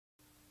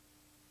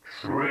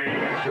3,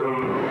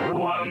 2,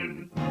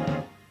 1.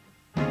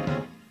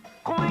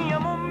 今夜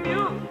もミ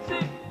ュージ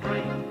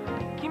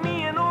ック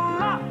君への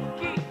ラッ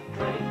キー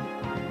トレイ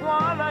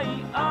笑い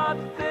合っ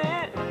て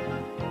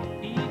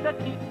抱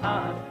き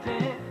合って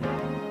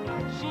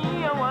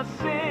幸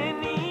せ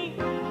に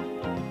ほ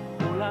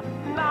ら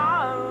な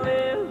れ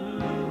る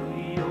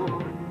よう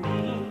に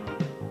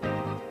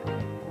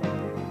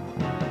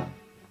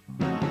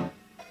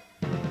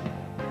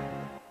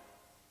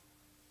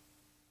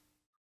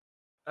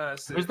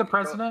Who's the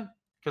president?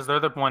 Because they're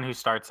the one who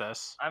starts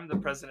us. I'm the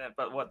president,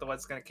 but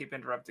what's gonna keep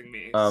interrupting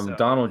me?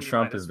 Donald he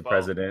Trump might is as the well-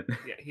 president.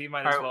 Yeah, he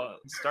might as Alright. well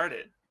start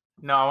it.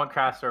 No, I want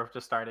Craftsdwarf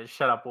to start it.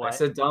 Shut up, I what?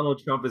 said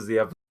Donald Trump is the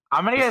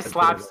I'm gonna get a Listen,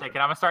 slapstick and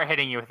I'm gonna start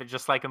hitting you with it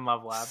just like in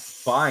Love Lab.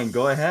 Fine,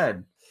 go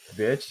ahead,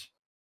 bitch.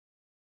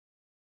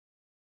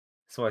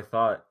 So I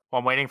thought. While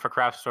I'm waiting for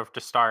Craftsdwarf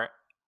to start.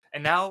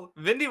 And now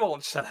Vindy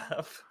won't shut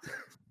up.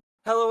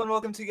 Hello and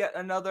welcome to yet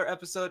another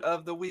episode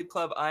of the Weeb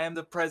Club. I am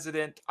the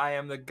president. I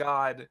am the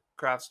god,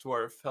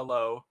 Craftsdwarf.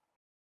 Hello.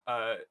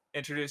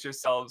 Introduce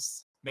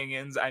yourselves,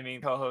 minions. I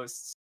mean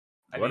co-hosts.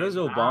 What is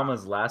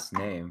Obama's last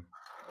name?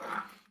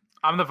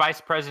 I'm the vice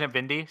president,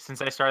 Vindy.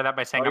 Since I started that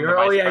by saying I'm the you're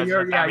vice the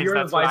president, that means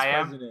that's what I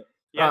am. president.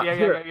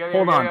 Yeah.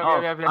 Hold on.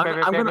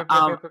 I'm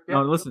gonna.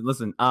 No,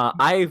 listen.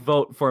 I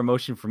vote for a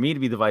motion for me to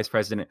be the vice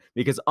president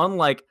because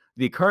unlike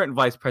the current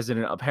vice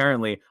president,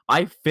 apparently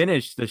I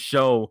finished the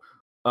show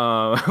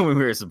when we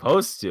were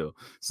supposed to.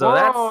 So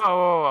that's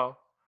Whoa.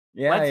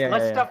 yeah.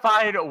 Let's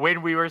define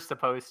when we were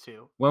supposed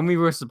to. When we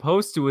were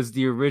supposed to was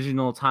the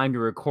original time to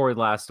record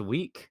last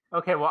week.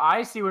 Okay, well,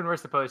 I see when we're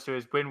supposed to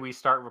is when we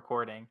start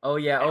recording. Oh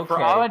yeah, And okay.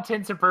 for all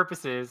intents and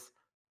purposes,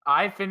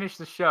 I finished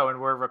the show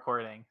and we're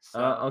recording. So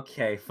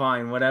Okay,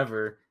 fine,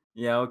 whatever.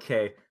 Yeah,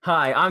 okay.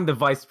 Hi, I'm the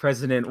vice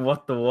president.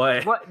 What the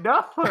what? what?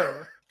 No.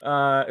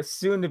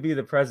 Soon to be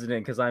the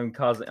president because I'm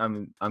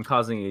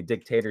causing a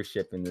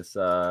dictatorship in this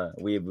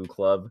weeaboo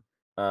club.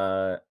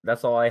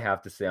 That's all I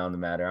have to say on the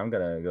matter. I'm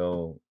gonna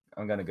go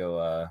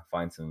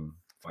find some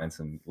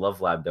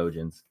Love Lab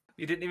dojins.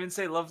 You didn't even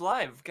say Love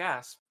Live.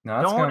 Gasp. No,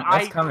 that's coming. I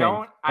That's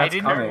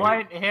didn't coming.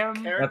 want him.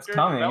 That's Character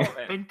coming.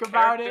 development. Think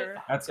about it.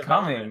 Character That's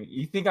development. coming.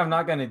 You think I'm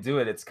not gonna do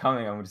it? It's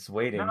coming. I'm just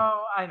waiting.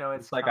 No, I know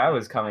it's it's like coming. I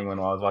was coming when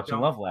I was watching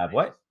Don't Love Lab.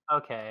 worry. What?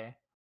 Okay.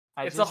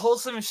 It's a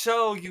wholesome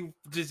show, you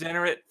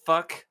degenerate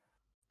fuck.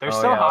 They're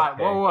Oh, so yeah, hot.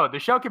 okay. Whoa. The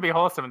show can be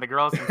wholesome and the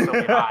girls can still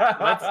be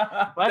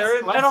hot. They're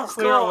in Let's middle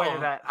clear away school.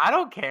 that. I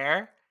don't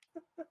care.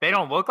 They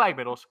don't look like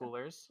middle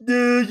schoolers.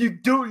 No, you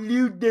don't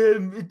lead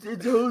them.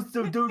 It's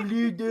wholesome. Don't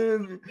lead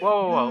them.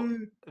 Whoa.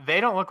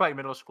 They don't look like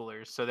middle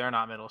schoolers, so they're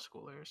not middle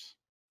schoolers.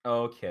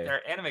 Okay.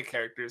 They're anime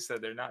characters, so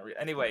they're not real.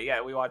 Anyway,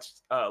 yeah, we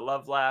watched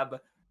Love Lab.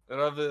 It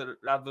was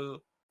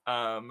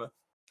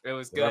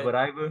good.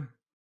 Rabba-rabba?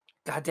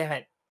 God damn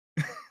it.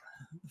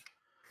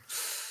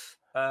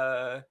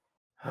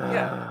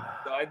 Yeah.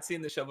 So I'd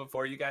seen the show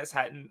before. You guys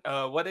hadn't.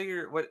 What?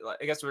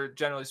 I guess we're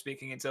generally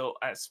speaking until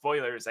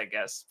spoilers, I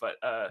guess. But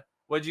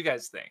what did you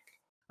guys think?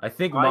 I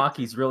think Like-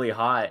 Maki's really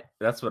hot.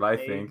 That's what I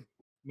Made think.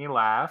 Me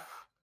laugh.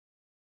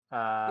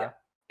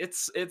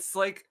 It's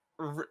like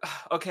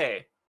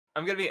okay.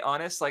 I'm gonna be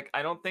honest. Like,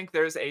 I don't think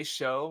there's a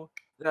show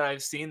that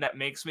I've seen that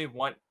makes me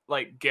want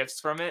like gifts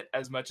from it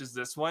as much as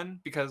this one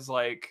because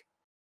like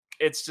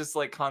it's just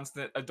like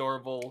constant,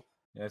 adorable.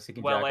 Yes, he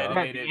can Well jack off.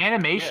 animated. The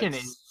animation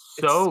Yes. is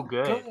so It's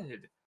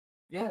good.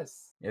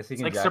 Yes. Yes, he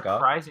It's can like jack off.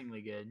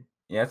 surprisingly good.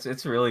 Yeah,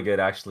 it's really good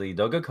actually.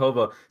 Doga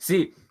Kobo.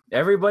 See,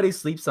 everybody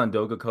sleeps on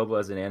Doga Kobo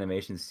as an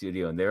animation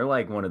studio, and they're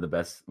like one of the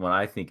best. Well,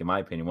 I think, in my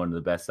opinion, one of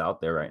the best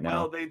out there right now.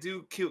 Well, they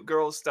do cute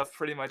girl stuff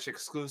pretty much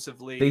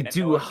exclusively. They and no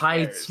do one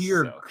high cares,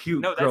 tier so-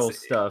 cute No, girl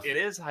that's- stuff. It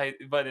is high,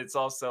 but it's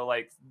also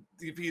like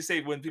if you say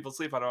when people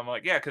sleep on it, I'm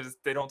like, yeah, because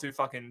they don't do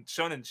fucking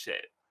shonen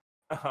shit.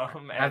 Have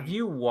and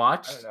you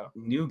watched know.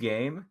 New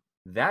Game?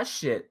 That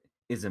shit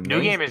is amazing.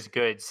 New game is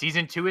good.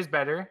 Season 2 is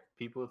better.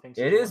 People who think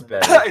It season is 1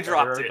 better. I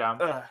dropped are it. dumb.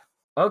 Ugh.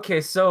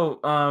 Okay, so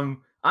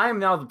I am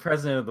now the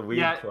president of the Weeb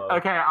Yeah. Club.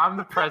 Okay, I'm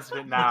the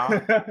president now.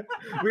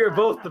 We are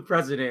both the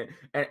president,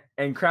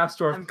 and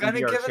Craftsdwarf I'm can gonna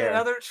be our give it chair.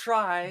 another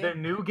try. The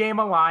New Game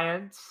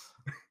Alliance.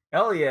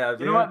 Hell yeah,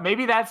 dude. You know what?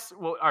 Maybe that's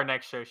what our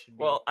next show should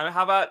be. Well,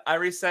 how about I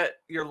reset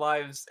your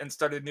lives and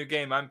start a new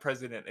game? I'm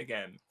president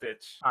again,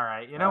 bitch. all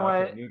right. You know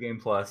Okay, what? New Game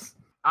Plus.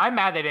 I'm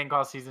mad they didn't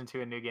call season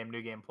 2 a New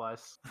Game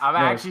Plus. I'm No,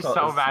 it's actually called-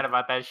 so it's- mad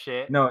about that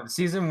shit. No,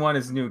 season 1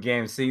 is New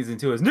Game. Season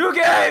 2 is New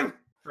Game.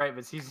 Right,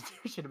 but season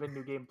 2 should have been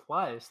New Game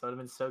Plus. That would have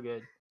been so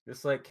good.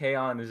 Just like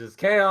K-On! Is just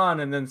K-On!,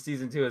 and then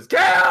season 2 is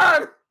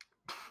K-On!!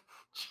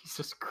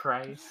 Jesus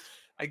Christ.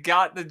 I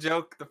got the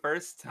joke the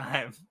first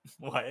time.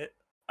 What?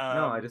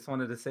 No, I just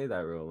wanted to say that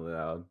real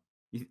loud.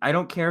 I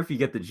don't care if you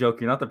get the joke.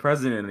 You're not the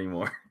president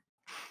anymore.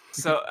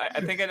 So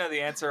I think I know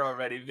the answer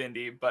already,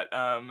 Vindy. But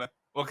well,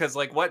 because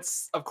like what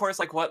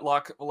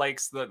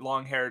likes the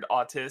long-haired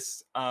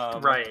autist?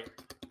 Right.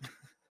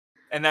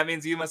 And that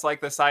means you must like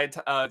the side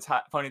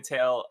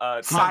ponytail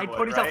Side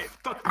tomboy,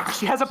 ponytail. right?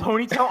 She has a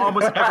ponytail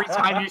almost every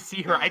time you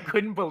see her. I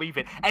couldn't believe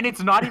it. And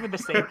it's not even the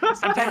same.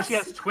 Sometimes she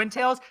has twin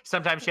tails.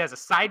 Sometimes she has a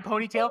side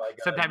ponytail.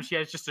 Sometimes she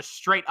has just a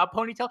straight up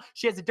ponytail.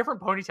 She has a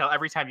different ponytail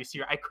every time you see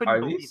her. I couldn't Are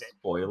believe these it.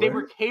 spoilers? They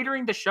were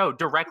catering the show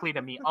directly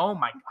to me. Oh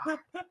my god.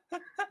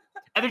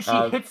 And then she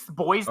hits the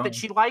boys that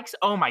she likes.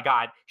 Oh my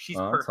god. She's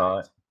perfect.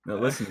 Hot. No,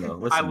 listen though.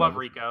 Listen. I love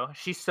Rico.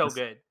 She's so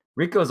good.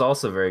 Rico's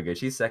also very good.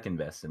 She's second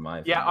best in my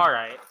opinion. Yeah, all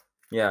right.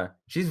 Yeah,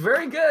 she's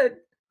very good.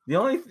 The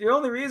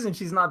only reason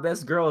she's not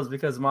best girl is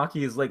because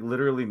Maki is like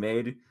literally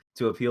made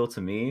to appeal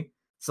to me.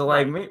 So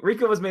like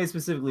Rico was made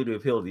specifically to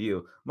appeal to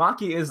you.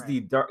 Maki is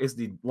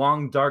the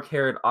long dark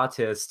haired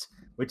autist,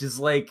 which is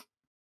like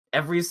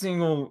every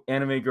single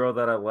anime girl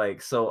that I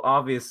like. So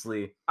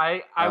obviously,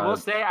 I will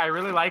say I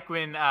really like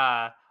when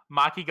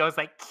Maki goes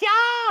like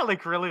 "Kya!"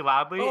 like really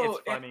loudly. It's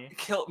funny.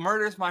 It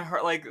murders my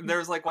heart. Like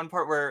there's like one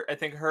part where I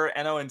think her,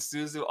 Eno, and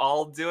Suzu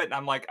all do it, and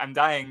I'm like, I'm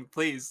dying.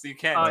 Please, you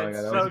can't. Oh, it's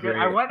so good.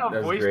 I want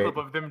a voice clip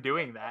of them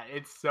doing that.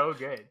 It's so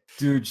good.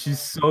 Dude, she's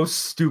so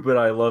stupid.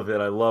 I love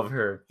it. I love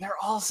her. They're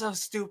all so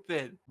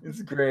stupid.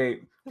 It's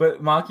great.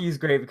 But Maki is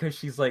great because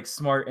she's like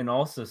smart and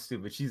also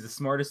stupid. She's the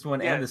smartest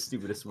one and the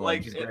stupidest one.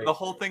 Like the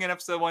whole thing in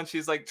episode 1,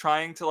 she's like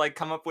trying to like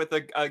come up with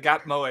a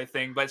gap moe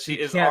thing, but she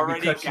is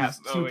already she's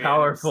too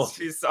powerful.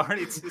 She's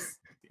already just.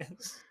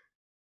 Yes.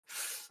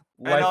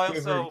 And I I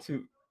also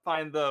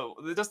find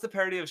just the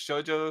parody of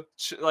shoujo,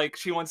 like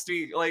she wants to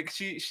be like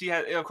she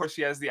has, of course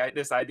she has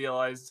this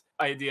idealized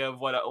idea of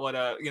what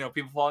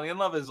people falling in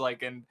love is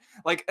like, and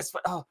like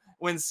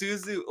when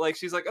Suzu like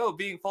she's like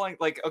falling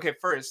like okay,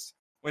 first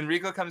when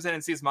Rico comes in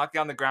and sees Maki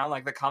on the ground,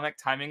 like the comic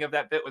timing of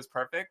that bit was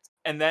perfect,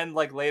 and then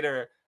like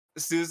later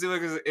Suzu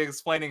is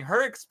explaining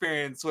her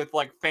experience with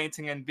like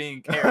fainting and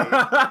being carried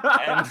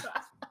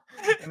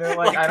and they're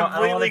like, I don't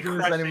want to do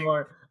this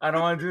anymore. I don't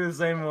want to do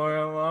this anymore.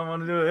 I don't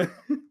want to do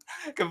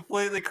it.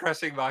 Completely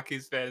crushing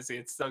Maki's fantasy.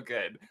 It's so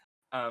good.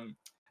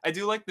 I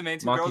do like the main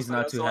two girls. Maki's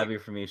not too heavy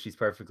for me. She's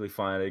perfectly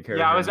fine.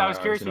 I was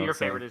curious who your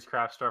favorite is,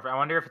 Craftsdwarf. I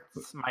wonder if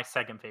it's my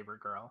second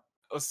favorite girl.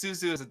 Oh,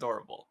 Suzu is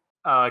adorable.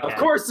 Oh, okay. Of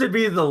course it'd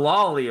be the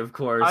lolly, of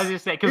course. I was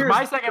just saying, because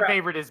my second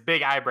favorite is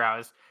Big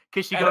Eyebrows.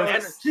 Because she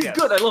goes, she's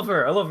good. I love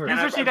her.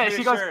 That's what she does.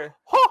 She goes,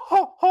 ho,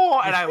 ho, ho,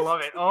 and I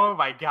love it. Oh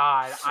my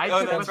god. I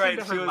could listen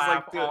to her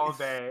laugh all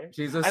day.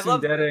 She's a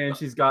tsundere, and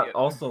she's got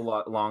also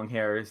long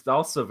hair. It's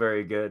also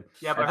very good.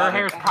 Yeah, but her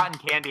hair is cotton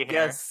candy hair.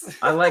 Yes.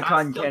 I like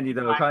cotton candy,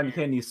 though. Cotton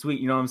candy is sweet.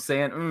 You know what I'm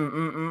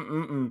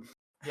saying?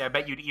 Yeah, I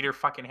bet you'd eat her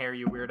fucking hair,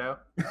 you weirdo.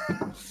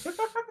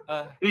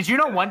 Did you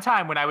know one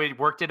time when I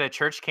worked at a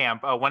church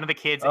camp, one of the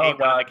kids ate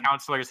one of the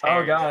counselor's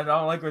hair? Oh god, I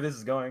don't like where this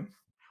is going.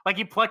 Like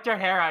he plucked her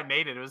hair out and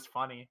ate it. It was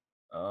funny.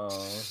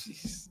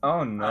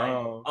 Oh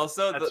no.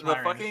 Also,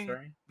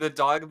 the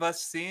dog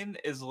bus scene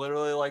is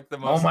literally like the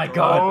most. Oh my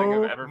god!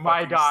 Thing I've ever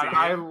my god! seen.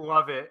 I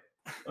love it.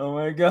 Oh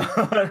my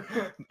god!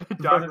 The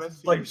dog bus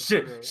scene like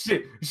shit.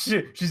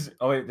 She's.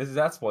 Oh wait, is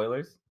that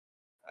spoilers?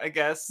 I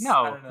guess.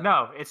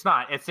 No, it's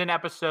not. It's in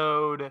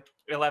episode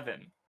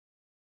 11.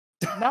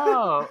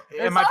 No,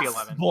 it might be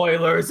 11.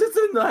 Spoilers. It's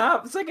in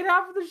the second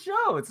half of the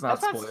show. It's not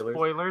That's spoilers. Not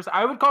spoilers.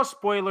 I would call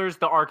spoilers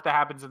the arc that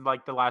happens in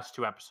like the last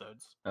 2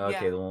 episodes.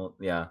 Okay, well,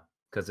 yeah,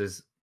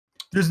 because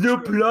there's no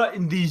plot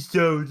in these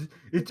shows.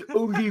 It's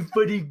only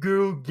funny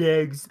girl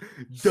gags.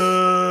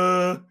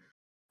 Duh.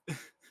 Oh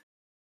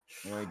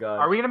my god.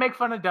 Are we gonna make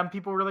fun of dumb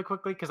people really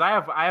quickly? Because I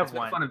have Let's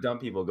one. Make fun of dumb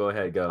people. Go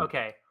ahead. Go.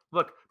 Okay.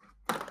 Look.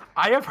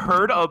 I have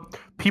heard of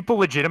people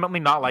legitimately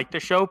not like the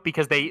show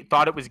because they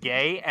thought it was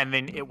gay and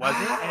then it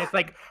wasn't. And it's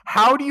like,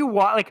 how do you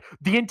want? Like,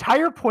 the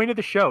entire point of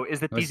the show is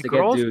that these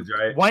girls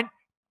want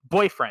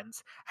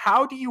boyfriends.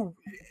 How do you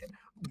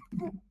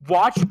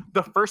watch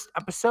the first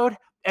episode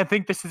and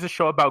think this is a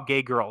show about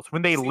gay girls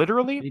when they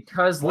literally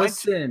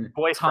listen,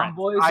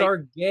 tomboys are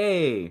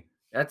gay.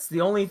 That's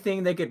the only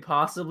thing they could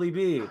possibly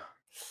be.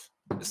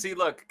 See,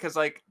 look, because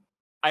like.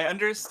 I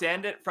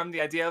understand it from the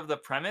idea of the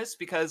premise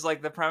because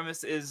like the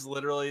premise is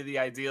literally the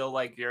ideal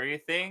like Yuri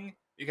thing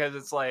because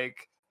it's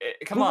like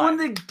when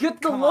they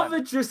get the love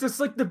interest, it's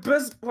like the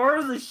best part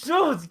of the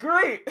show. It's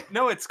great.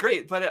 No, it's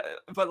great, but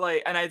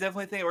like, and I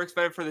definitely think it works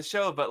better for the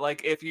show. But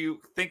like, if you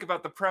think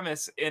about the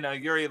premise in a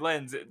Yuri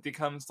lens, it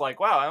becomes like,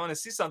 wow, I want to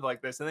see something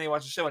like this, and then you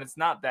watch the show and it's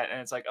not that, and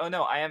it's like, oh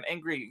no, I am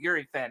angry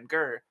Yuri fan,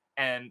 grr,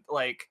 and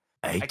like.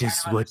 I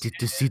just wanted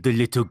to see the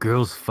little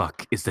girls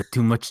fuck. Is that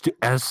too much to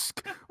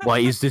ask? Why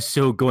is this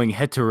show going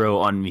hetero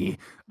on me?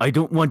 I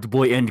don't want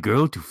boy and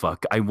girl to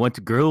fuck. I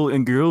want girl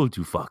and girl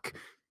to fuck.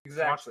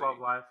 Exactly. Watch Love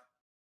Live.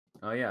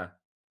 Oh yeah.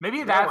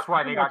 Maybe that's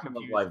why they got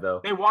confused. Love Live,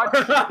 though. They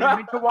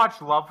went to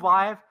watch Love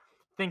Live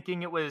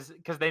thinking it was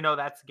because they know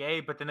that's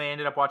gay, but then they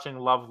ended up watching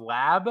Love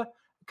Lab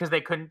because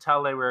they couldn't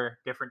tell they were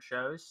different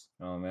shows.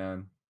 Oh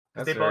man.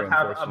 They both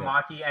have a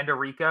Maki and a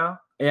Rico.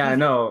 Yeah, I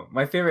know.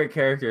 My favorite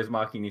character is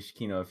Maki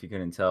Nishikino, if you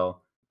couldn't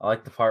tell. I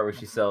like the part where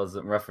she sells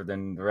rougher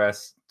than the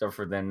rest,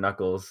 rougher than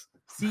Knuckles.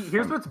 See,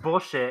 here's what's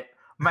bullshit.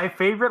 My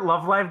favorite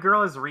Love Live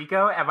girl is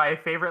Rico, and my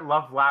favorite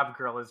Love Lab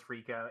girl is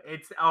Rico.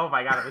 It's oh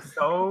my god, I was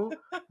so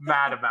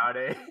mad about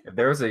it. If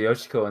there was a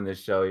Yoshiko in this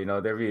show,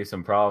 there'd be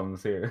some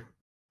problems here.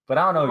 But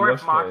I don't know who Or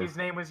if Yoshiko Maki's is.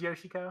 name was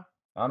Yoshiko.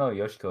 I don't know who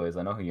Yoshiko is.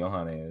 I know who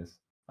Yohane is.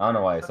 I don't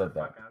know why I said Shut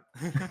that.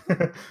 the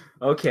fuck up.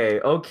 Okay,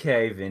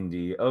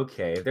 Vindy.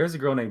 Okay. If there's a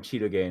girl named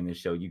Cheeto Gay in this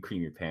show, you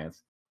cream your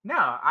pants.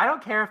 No, I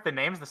don't care if the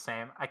name's the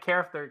same. I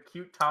care if they're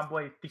cute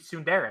tomboy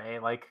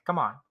tsundere. Like, come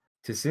on.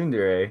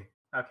 Tsundere.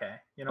 Okay.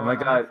 You know Oh my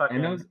what? god.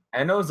 Fucking...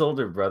 Eno's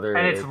older brother.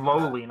 And it's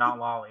Loli, not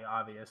Lolly,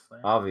 obviously.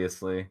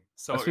 Obviously.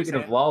 So what speaking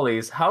you're of saying-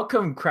 lollies, how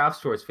come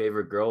Craftsdwarf's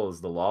favorite girl is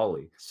the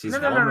lolly? She's No,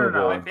 no, no, no, vulnerable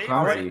no. and My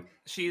clumsy. favorite,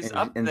 she's and-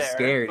 up and there,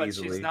 scared but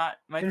easily. she's not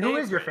my And favorite. who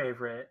is your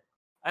favorite?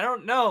 I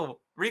don't know.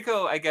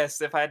 Rico, I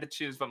guess, if I had to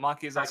choose, but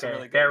Maki is also Okay,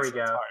 really good. there we so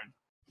it's go. hard.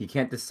 He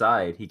can't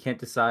decide. He can't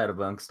decide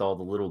amongst all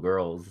the little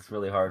girls. It's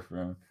really hard for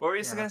him. What were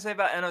you Yeah. gonna say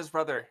about Eno's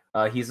brother?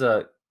 He's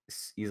a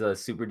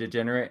super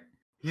degenerate.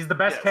 He's the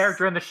best Yes.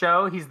 character in the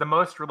show. He's the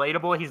most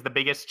relatable. He's the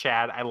biggest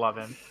Chad. I love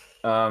him.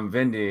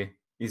 Vindy.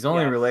 He's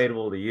only Yes.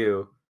 relatable to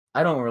you.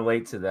 I don't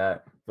relate to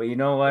that. But you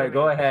know what? do you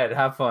Go mean? ahead.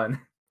 Have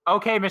fun.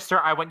 Okay, mister,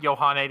 I want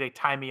Yohane to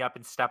tie me up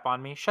and step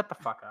on me. Shut the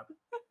fuck up.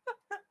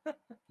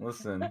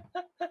 Listen.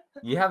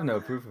 You have no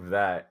proof of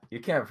that.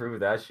 You can't prove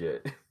that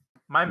shit.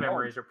 My No.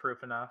 memories are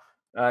proof enough.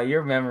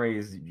 Your memory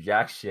is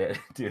jack shit,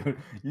 dude.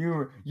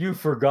 You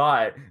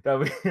forgot that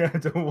we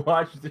had to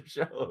watch the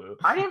show.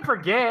 I didn't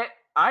forget.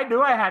 I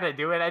knew I had to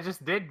do it. I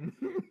just didn't.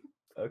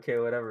 Okay,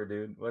 whatever,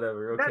 dude.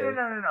 Whatever. No, Okay.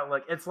 no.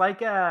 Look, it's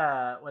like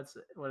what is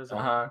it?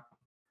 Uh-huh.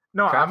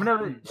 No, I'm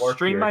gonna Craftsdwarf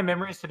stream here. my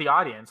memories to the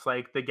audience,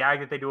 like the gag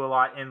that they do a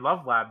lot in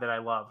Love Lab that I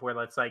love, where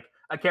it's like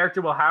a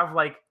character will have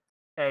like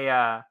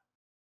a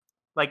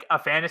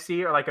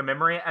fantasy or like a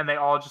memory, and they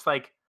all just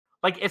like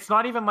it's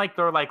not even like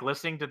they're like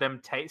listening to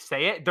them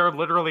say it; they're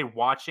literally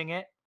watching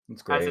it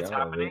It's great. as it's I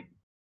love happening.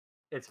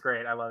 it. It's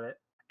great. I love it.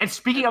 And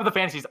speaking of the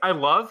fantasies, I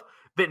love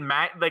that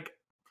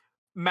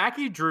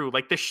Mackie drew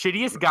like the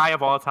shittiest guy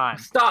of all time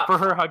Stop. for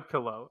her hug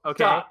pillow.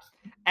 Okay. Stop.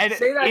 And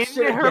Say that in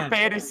shit her again.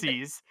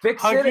 fantasies,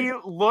 Fix it. Huggy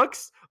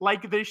looks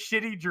like the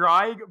shitty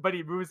drawing, but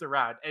he moves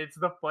around. And it's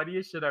the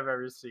funniest shit I've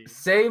ever seen.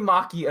 Say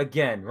Maki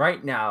again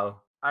right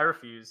now. I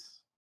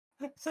refuse.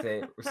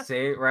 Say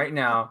it right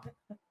now.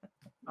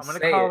 I'm gonna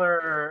Say call it.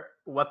 her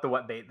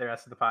WattheWut bait the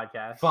rest of the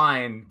podcast.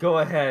 Fine. Go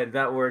ahead.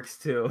 That works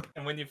too.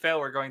 And when you fail,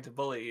 we're going to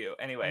bully you.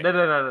 Anyway.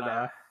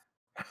 No.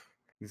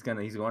 He's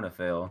gonna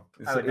fail.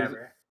 I would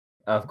never.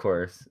 Of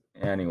course.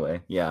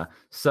 Anyway, yeah.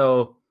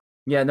 So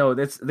yeah, no,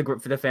 that's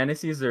the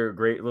fantasies are a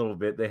great little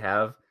bit they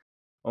have.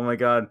 Oh my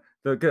god,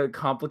 the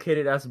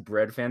complicated ass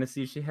bread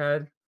fantasy she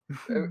had.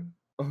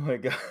 Oh my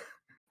god,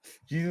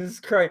 Jesus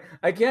Christ!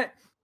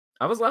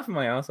 I was laughing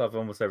my ass off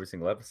almost every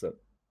single episode.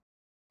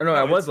 Oh, no,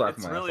 I was laughing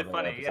It's my really ass off.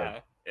 every funny.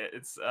 episode.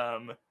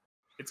 Yeah.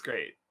 It's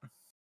great.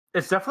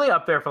 It's definitely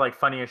up there for like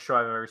funniest show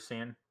I've ever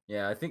seen.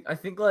 Yeah, I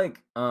think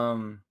like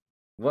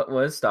what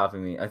was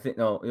stopping me? I think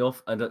no,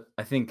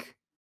 I think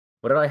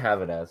what did I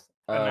have it as?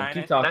 A 9,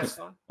 Keep I talking. think,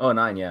 so? Oh,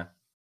 9, yeah.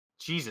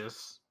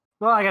 Jesus.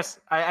 Well, I guess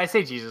I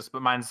say Jesus,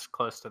 but mine's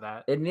close to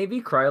that. It made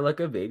me cry like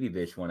a baby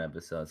bitch one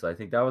episode, so I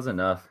think that was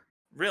enough.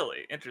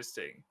 Really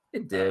interesting.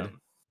 It did.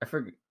 I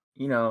forget.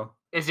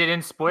 Is it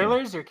in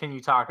spoilers or can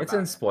you talk It's about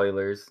in it?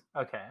 spoilers.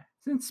 Okay.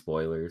 It's in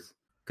spoilers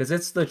because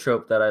it's the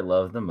trope that I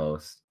love the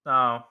most.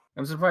 Oh.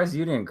 I'm surprised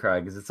you didn't cry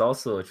because it's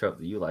also a trope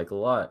that you like a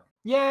lot.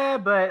 Yeah,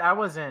 but I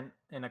wasn't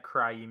in a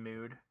cryy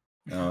mood.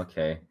 Oh,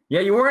 okay.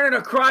 Yeah, you weren't in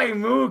a crying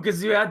mood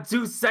because you had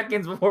 2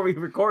 seconds before we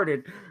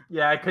recorded.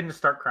 Yeah, I couldn't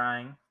start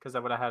crying because I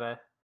would have had to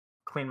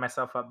clean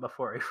myself up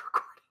before we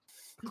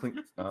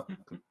recorded.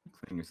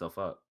 Clean yourself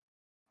up.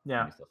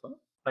 Yeah, Clean yourself up.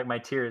 like my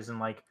tears and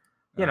like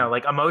Uh-huh.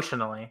 like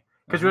emotionally.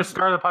 Because we would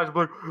start the podcast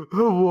like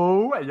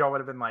hello, and y'all would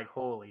have been like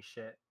holy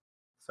shit.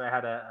 So I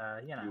had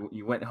to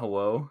You went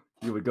hello.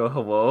 You would go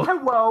hello.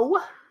 hello.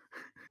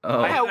 Oh,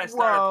 Why did I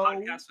start a Hello.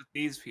 podcast with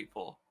these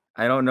people?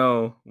 I don't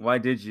know. Why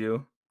did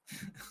you?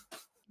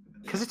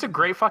 Because it's a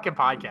great fucking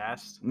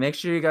podcast. Make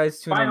sure you guys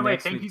tune By in the way,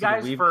 next thank week you to the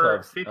guys Weeb for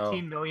Club's-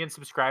 15 million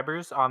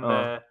subscribers on Oh.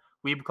 the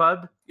Weeb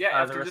Club. Yeah, the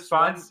after just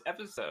response- one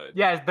episode.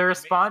 Yeah, the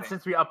response Amazing.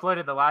 since we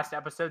uploaded the last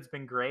episode's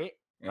been great.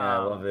 Yeah, I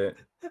love it.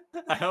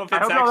 I hope I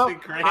it's don't know.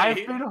 actually great.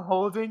 I've been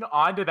holding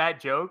on to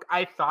that joke.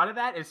 I thought of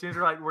that as soon as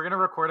we're gonna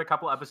record a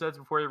couple episodes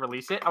before we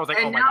release it. I was like,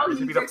 oh my god, this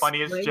would be the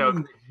funniest joke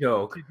to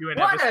do an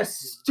What a episode.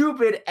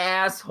 stupid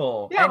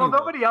asshole. Yeah, well, Anyway,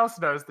 nobody else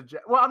knows the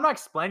joke. Well, I'm not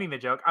explaining the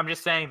joke. I'm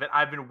just saying that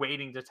I've been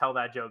waiting to tell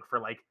that joke for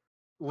like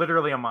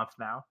literally a month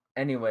now.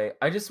 Anyway,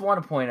 I just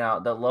want to point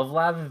out that Love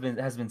Lab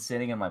has been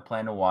sitting in my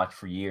plan to watch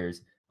for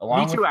years, along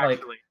Me too, with like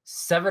actually.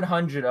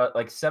 700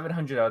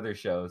 other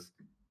shows,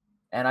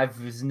 and I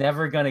was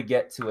never gonna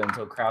get to it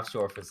until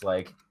Craftsdwarf was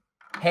like,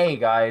 "Hey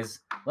guys,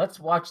 let's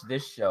watch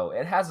this show.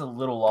 It has a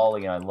little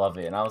lolly and I love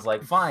it." And I was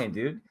like, "Fine,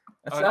 dude."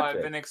 That's Oh no, I've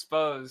epic." been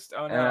exposed.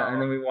 Oh no.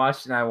 And then we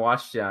watched and I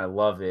watched it and I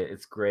love it.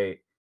 It's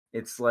great.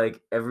 It's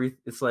like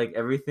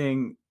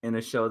everything in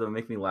a show that would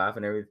make me laugh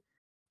and everything.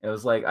 It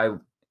was like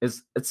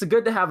it's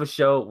good to have a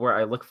show where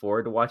I look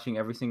forward to watching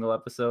every single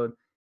episode.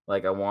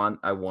 Like I want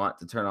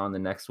to turn on the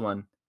next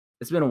one.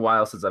 It's been a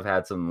while since I've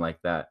had something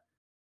like that.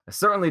 I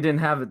certainly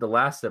didn't have it the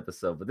last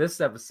episode, but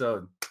this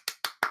episode.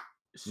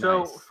 So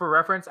nice. for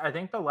reference, I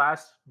think the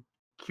last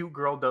cute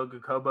girl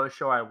Doga Kobo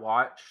show I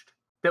watched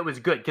that was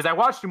good because I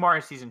watched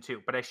Tomorrow season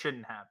 2, but I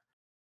shouldn't have.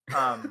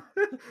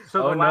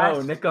 So oh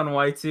no, Nick on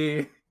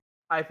YT.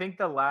 I think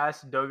the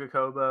last Doga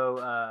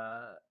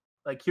Kobo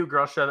like cute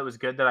girl show that was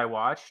good that I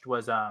watched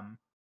was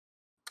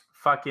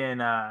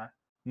fucking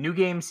New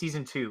Game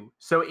season 2.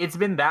 So it's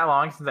been that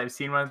long since I've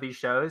seen one of these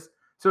shows.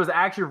 So it was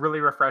actually really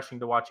refreshing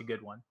to watch a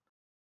good one.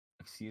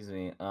 Excuse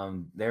me.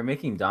 They're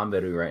making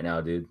Danberu right now,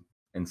 dude.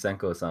 And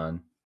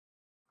Senko-san.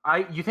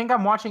 You think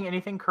I'm watching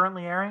anything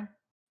currently airing?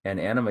 And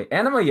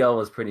Anime Yell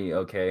was pretty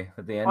okay,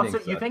 but the ending.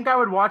 Also, you think I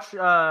would watch?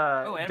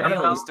 Anime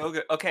Yell is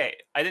Doga. Okay,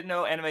 I didn't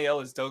know Anime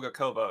Yell is Doga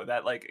Kobo.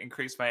 That like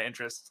increased my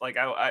interest. Like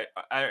I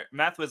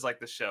math was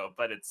like the show,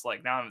 but it's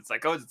like now it's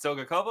like, oh, it's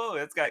Doga Kobo.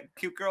 It's got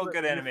cute girl,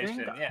 good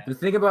animation. Yeah. The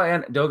thing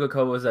about Doga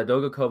Kobo is that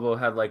Doga Kobo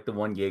had like the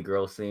one gay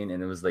girl scene,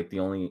 and it was like the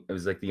only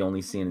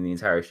scene in the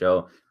entire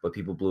show. But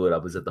people blew it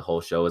up as if the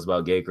whole show was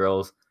about gay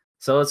girls.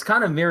 So it's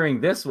kind of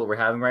mirroring what we're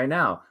having right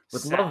now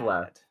with Love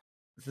Lab.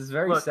 This is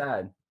very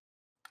sad.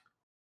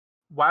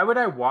 Why would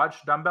I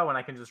watch Dumbbell when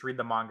I can just read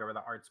the manga where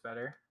the art's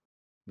better?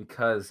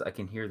 Because I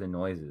can hear the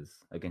noises.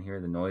 I can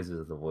hear the noises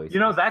of the voices. You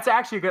know, that's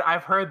actually good.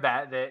 I've heard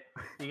that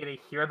you're going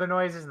to hear the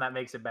noises and that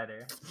makes it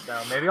better. So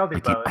maybe I'll do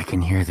both. I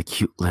can hear the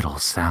cute little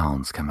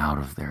sounds come out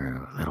of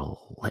their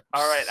little lips.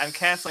 All right, I'm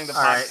canceling the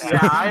podcast. Right,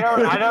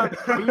 yeah, I don't.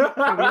 Can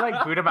we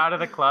like boot him out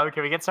of the club?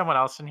 Can we get someone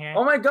else in here?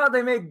 Oh my god,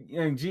 they made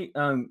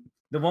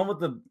the one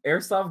with the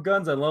airsoft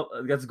guns. I love.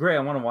 That's great.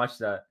 I want to watch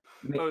that.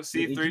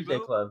 C3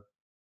 DJ Club.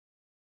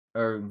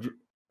 Or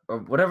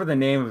whatever the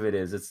name of it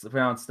is. It's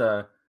pronounced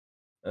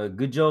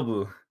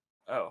Gujobu.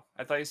 Oh,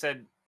 I thought you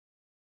said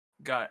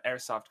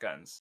airsoft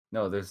guns.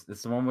 No, there's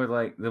the one where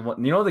like the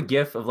one, you know, the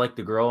gif of like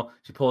the girl,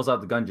 she pulls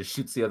out the gun, just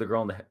shoots the other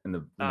girl in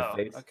the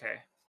face. Okay.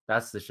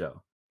 That's the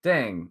show.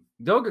 Dang,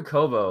 Doga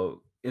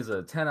Kobo is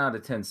a 10 out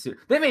of 10 suit.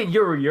 They made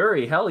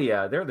Yuri. Hell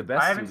yeah, they're the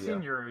best. I haven't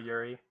seen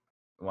Yuri.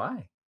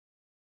 Why?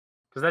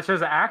 Because that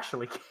show's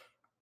actually.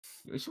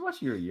 You should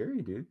watch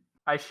Yuri, dude.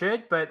 I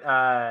should, but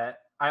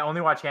I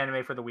only watch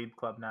anime for the Weeb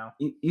Club now.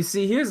 You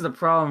see, here's the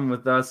problem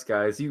with us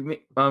guys.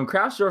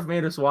 Craftsdwarf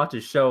made us watch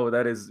a show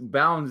that is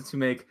bound to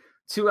make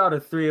 2 out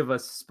of 3 of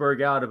us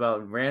spurg out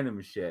about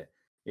random shit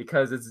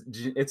because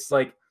it's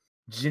like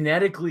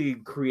genetically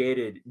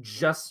created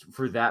just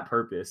for that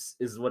purpose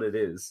is what it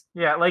is.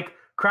 Yeah, like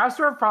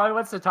Craftsdwarf probably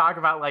wants to talk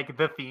about like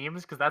the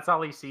themes because that's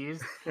all he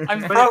sees. But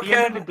at the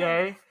end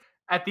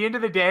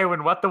of the day, when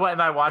WattheWut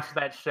and I watch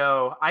that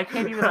show, I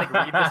can't even like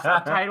read the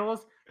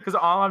subtitles. Because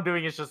all I'm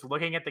doing is just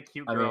looking at the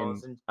cute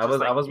girls. I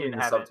was reading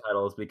the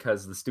subtitles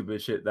because the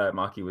stupid shit that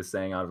Maki was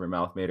saying out of her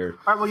mouth made her.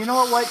 All right, well, you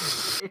know what?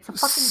 It's a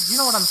fucking. You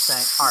know what I'm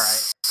saying? All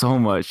right. So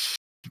much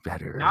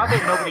better. Now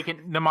that nobody can.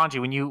 Namanji,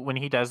 when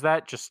he does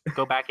that, just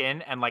go back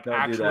in and like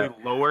actually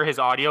lower his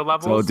audio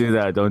levels. Don't do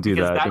that. Don't do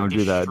that. Don't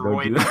do that.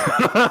 Don't do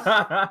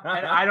that.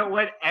 And I don't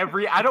want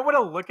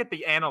to look at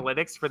the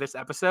analytics for this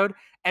episode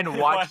and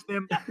watch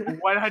them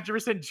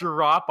 100%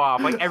 drop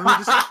off. Like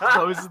everyone just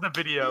closes the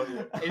video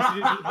as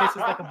soon as he hisses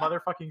like a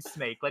motherfucking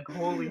snake. Like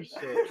holy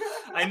shit.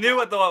 I knew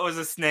what was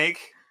a snake.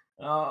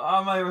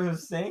 Am I a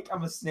snake?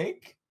 I'm a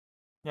snake.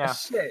 Yeah. Oh,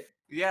 shit.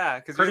 Yeah,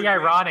 because pretty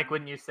ironic,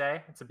 wouldn't you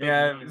say? It's a big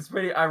meme. It's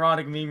pretty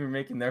ironic meme you're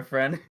making there,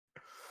 friend.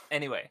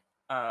 Anyway,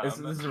 this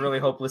is a really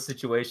hopeless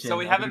situation. So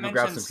we haven't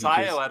mentioned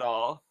Sayo at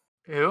all.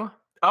 Who?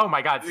 Oh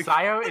my god,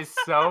 Sayo is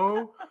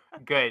so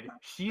good.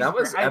 That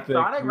was epic,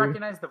 I thought I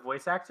recognized the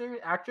voice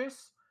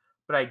actress,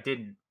 but I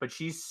didn't. But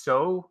she's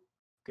so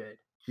good.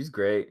 She's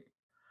great.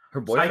 Her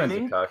boyfriend's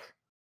a cuck.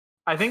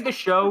 I think the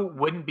show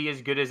wouldn't be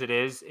as good as it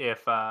is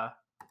if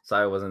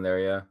Sayo wasn't there.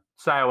 Yeah,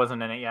 Sayo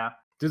wasn't in it. Yeah.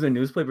 Dude, the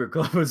newspaper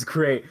club was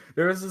great.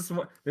 There was this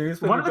one.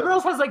 One of the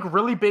girls has like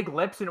really big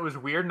lips, and it was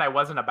weird, and I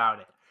wasn't about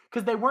it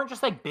because they weren't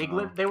just like big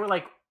lips; they were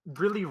like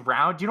really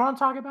round. Do you know what I'm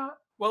talking about?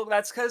 Well,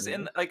 that's because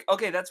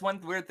that's one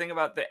weird thing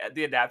about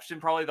the adaptation.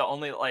 Probably the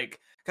only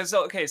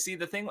see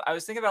the thing I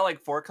was thinking about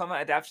like 4-koma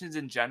adaptations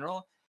in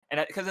general,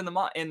 and because in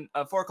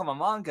 4-koma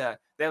manga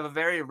they have a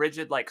very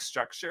rigid like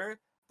structure,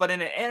 but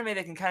in an anime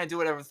they can kind of do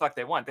whatever the fuck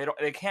they want.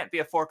 They can't be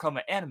a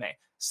 4-koma anime.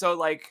 So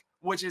like.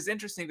 Which is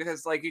interesting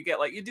because like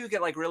you do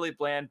get like really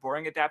bland,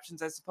 boring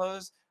adaptations, I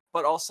suppose,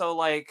 but also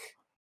like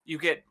you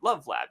get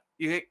Love Lab,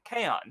 you get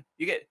K-On!,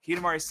 you get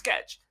Hidamari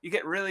Sketch, you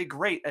get really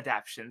great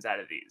adaptations out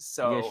of these.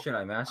 So yeah, shit,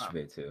 I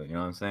masturbate to. You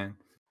know what I'm saying?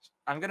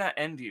 I'm gonna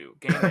end you,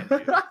 game end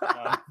you,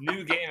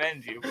 new game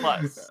end you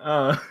plus.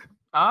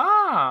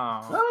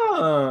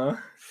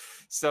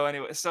 So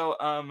anyway,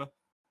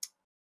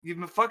 you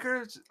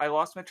fuckers, I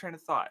lost my train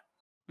of thought.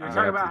 You were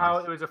talking about how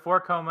it was a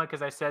 4-koma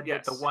because I said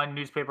that the one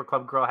newspaper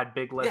club girl had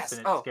big lips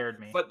and it scared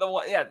me. But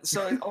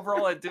so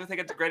overall, I do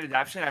think it's a great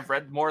adaptation. I've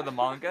read more of the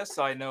manga,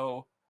 so I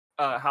know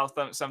how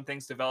some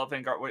things develop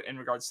in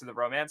regards to the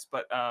romance.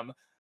 But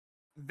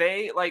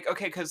they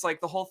because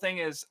like the whole thing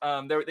is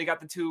they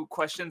got the 2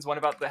 questions, one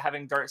about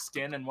having dark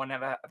skin and one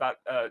about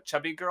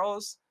chubby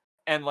girls.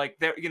 and like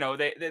they're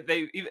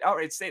they even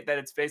outright state that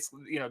it's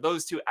basically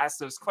those two ask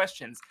those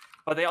questions,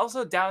 but they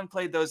also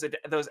downplayed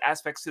those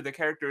aspects to the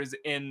characters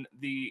in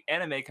the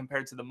anime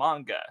compared to the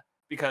manga,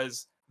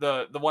 because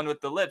the one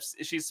with the lips,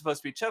 she's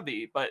supposed to be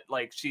chubby, but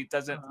like she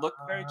doesn't look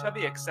very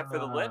chubby except for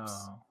the lips.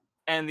 Oh.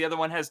 And the other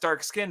one has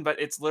dark skin, but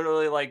it's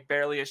literally like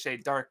barely a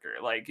shade darker.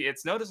 Like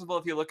it's noticeable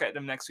if you look at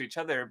them next to each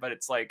other, but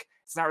it's like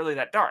it's not really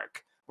that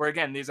dark. Where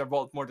again, these are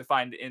both more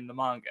defined in the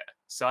manga.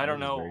 So I don't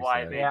know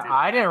why they Yeah, did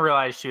I didn't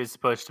realize she was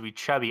supposed to be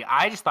chubby.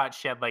 I just thought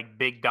she had like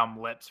big dumb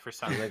lips for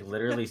some She reason. like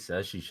literally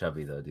says she's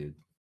chubby though, dude.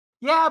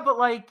 Yeah, but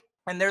like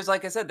And there's,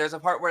 like I said, there's a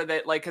part where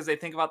they because they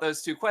think about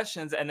those two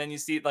questions, and then you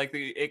see like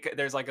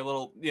there's like a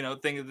little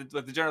thing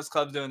with the journalist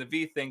club doing the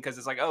V thing, because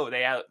it's like, oh,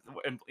 they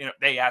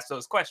ask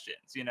those questions,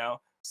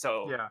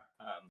 So yeah.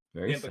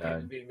 Very the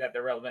implication sad. being that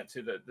they're relevant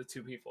to the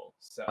two people.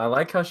 So I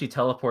like how she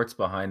teleports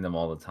behind them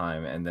all the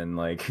time, and then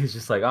like it's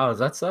just like, oh, is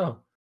that so?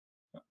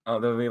 Oh,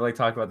 then we like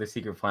talk about their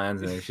secret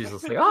plans, and then she's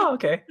just like, oh,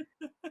 okay,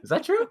 is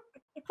that true?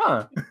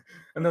 Huh?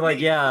 And they're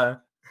like, yeah.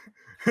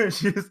 They're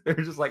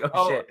just like,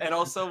 oh shit. And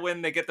also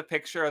when they get the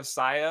picture of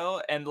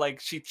Sayo, and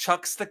like she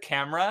chucks the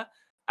camera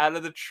out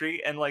of the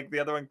tree, and like the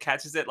other one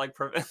catches it, like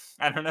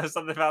I don't know,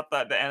 something about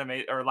that the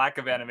anime or lack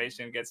of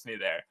animation gets me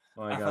there.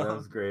 Oh my god, that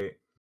was great.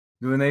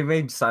 When they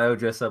made Sayo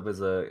dress up as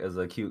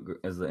a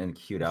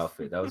cute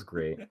outfit, that was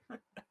great.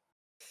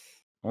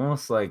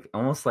 almost like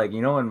when like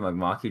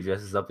Maki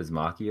dresses up as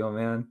Makio,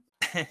 man.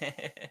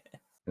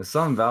 There's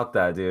something about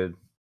that, dude.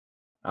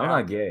 I'm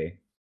not gay,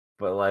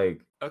 but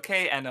like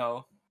Okay,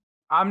 Eno.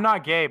 I'm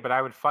not gay, but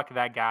I would fuck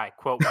that guy.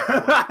 Quote.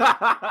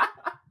 that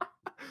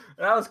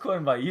was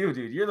quoted by you,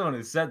 dude. You're the one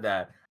who said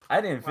that. I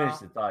didn't finish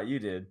the thought. You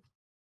did.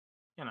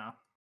 I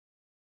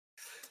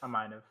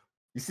might have.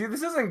 You see,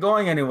 this isn't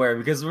going anywhere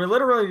because we're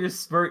literally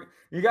just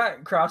you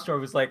got Craftsdwarf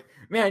was like,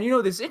 man,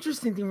 this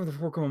interesting thing with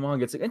the 4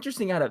 manga. It's an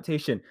interesting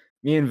adaptation.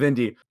 Me and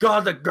Vindy,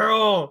 God, the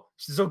girl,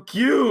 she's so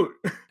cute.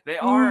 They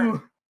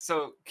are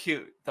so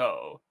cute,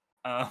 though.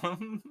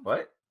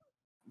 What?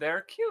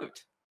 They're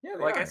cute. Yeah,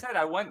 like I said,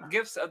 I want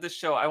gifts of the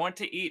show. I want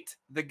to eat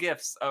the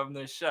gifts of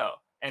the show.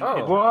 And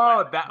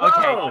whoa,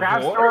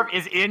 Craftsdwarf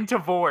is into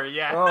vore.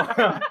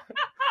 Yeah.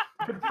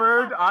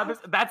 Confirmed on this.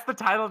 That's the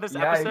title of this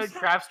episode.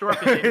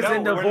 Craftsdwarf is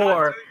into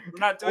vore. We're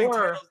not doing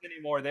turtles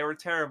anymore. They were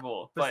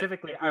terrible.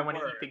 Specifically, I want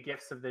to eat the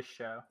gifts of this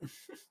show.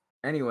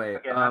 Anyway,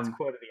 that's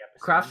quote of the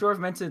episode.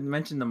 Craftsdwarf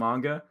mentioned the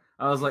manga.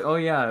 I was like, oh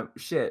yeah,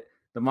 shit.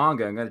 The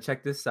manga. I'm gonna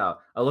check this out.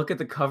 I look at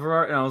the cover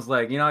art and I was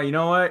like, you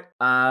know what?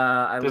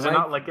 Does it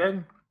not look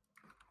good?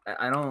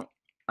 I don't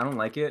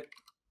like it.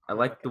 I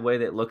like the way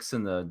that it looks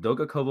in the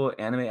Doga Kobo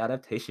anime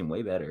adaptation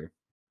way better.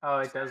 Oh,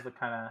 it does look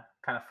kind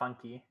of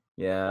funky.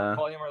 Yeah. What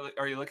volume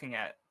are you looking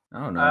at? I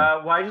don't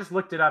know. Well, I just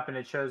looked it up and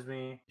it shows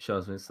me.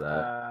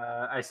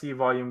 That. I see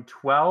volume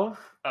 12.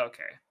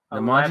 Okay.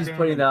 Namanji's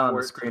putting that on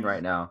the screen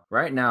right now.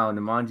 Right now,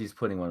 Namanji's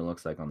putting what it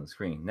looks like on the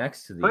screen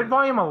next to the. Put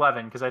volume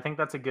 11 because I think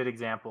that's a good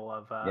example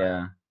of.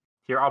 Yeah.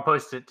 Here, I'll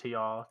post it to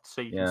y'all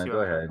so you can see. Yeah, go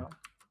ahead.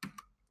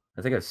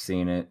 I think I've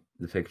seen it,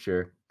 the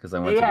picture, because I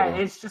went. Yeah,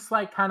 it's just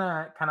like kind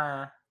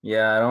of.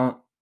 Yeah,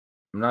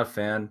 I'm not a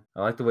fan.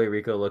 I like the way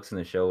Rico looks in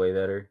the show way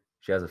better.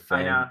 She has a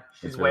fang. I know.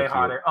 She's way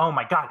hotter. Oh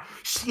my god.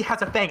 She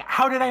has a fang.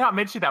 How did I not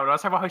mention that when I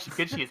was talking about how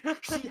good she is?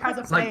 She has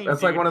a fang.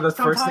 That's like one of the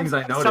first things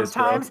I noticed.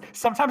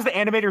 Sometimes the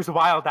animators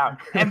wild out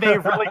and they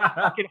really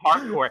fucking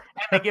hardcore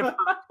and they give her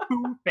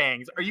 2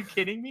 fangs. Are you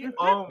kidding me?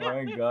 Oh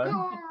my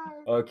god.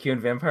 Oh, cute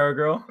vampire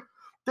girl?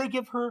 They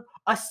give her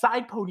a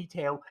side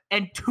ponytail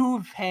and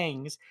 2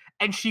 fangs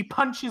and she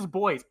punches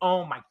boys.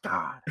 Oh my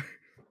god.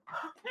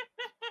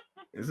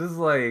 This is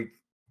like,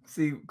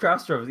 see,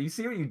 Craftsdwarf, you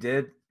see what you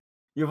did?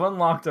 You've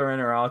unlocked our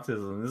inner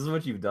autism. This is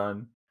what you've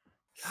done.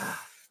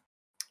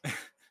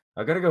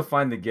 I gotta go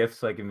find the gift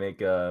so I can make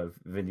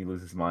Vindy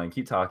lose his mind.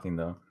 Keep talking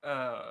though.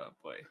 Oh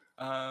boy.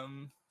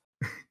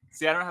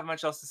 See, I don't have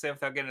much else to say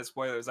without getting into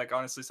spoilers. Like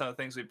honestly, some of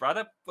the things we brought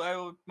up,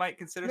 I might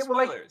consider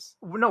spoilers.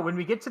 No, when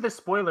we get to the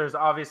spoilers,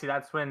 obviously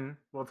that's when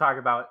we'll talk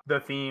about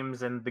the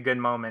themes and the good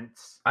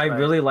moments. I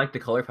really like the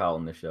color palette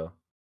in the show.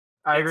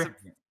 I agree.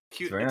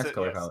 Cute. It's very nice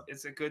color palette.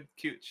 It's a good,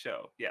 cute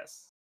show.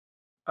 Yes.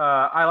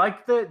 I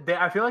like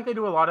I feel like they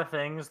do a lot of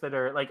things that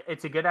are like,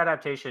 it's a good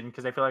adaptation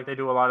because I feel like they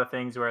do a lot of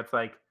things where it's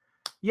like,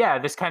 yeah,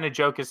 this kind of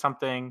joke is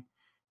something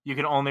you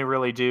can only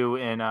really do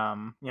in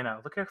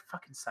look at her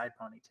fucking side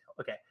ponytail.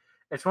 Okay,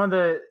 it's one of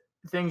the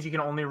things you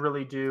can only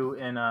really do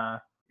in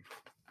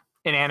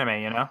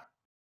anime.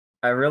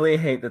 I really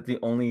hate that the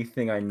only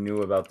thing I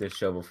knew about this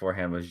show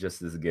beforehand was just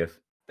this GIF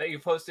that you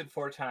posted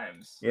 4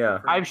 times. Yeah,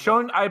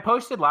 I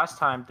posted last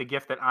time the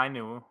GIF that I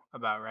knew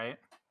about, right?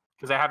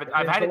 Because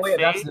I've had it saved.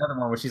 That's the other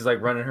one where she's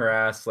like running her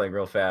ass like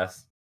real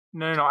fast.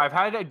 No. I've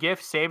had a GIF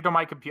saved on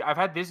my computer. I've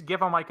had this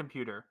GIF on my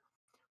computer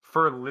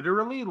for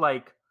literally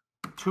like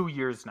 2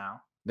 years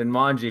now. Then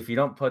Manji, if you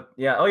don't put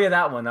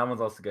that one's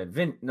also good.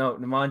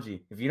 Namanji,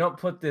 if you don't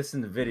put this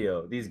in the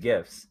video, these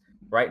GIFs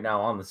right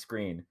now on the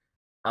screen,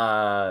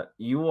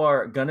 you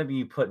are gonna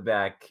be put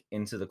back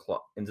into the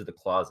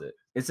closet.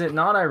 Is it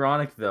not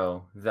ironic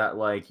though that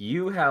like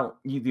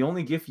the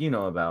only GIF you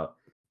know about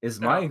is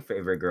my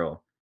favorite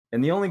girl,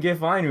 and the only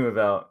GIF I knew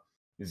about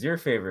is your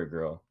favorite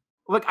girl?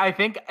 Look, I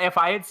think if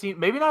I had seen,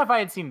 maybe not if I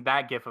had seen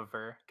that GIF of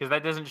her, because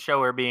that doesn't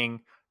show her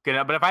being good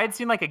enough. But if I had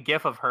seen like a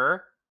GIF of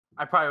her,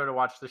 I probably would have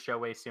watched the show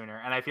way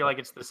sooner. And I feel like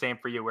it's the same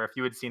for you, where if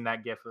you had seen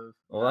that GIF of,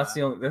 Well,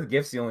 the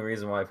GIF's the only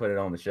reason why I put it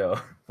on the show,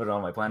 put it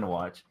on my plan to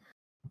watch.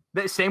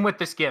 The same with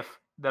this GIF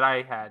that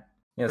I had.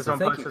 Yeah, so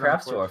thank you,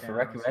 Craftsdwarf, for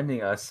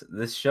recommending us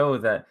this show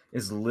that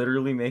is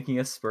literally making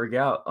us spurg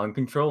out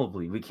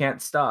uncontrollably. We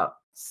can't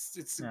stop.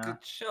 It's a good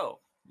show.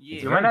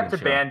 Yeah. You might have to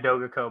ban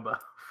Doga Kobo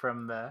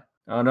from the.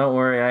 Oh, don't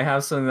worry. I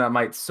have something that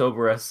might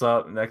sober us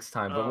up next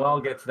time, but we'll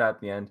get to that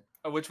at the end.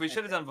 Which we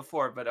should have done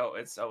before, but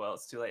it's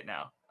too late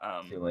now.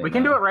 We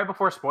can do it right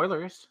before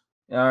spoilers.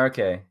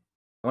 Okay.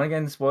 Want to get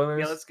into spoilers?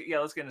 Yeah,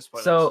 let's get into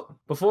spoilers. So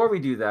before we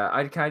do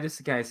that,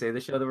 can I say the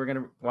show that we're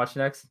gonna watch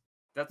next?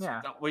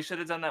 We should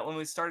have done that when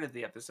we started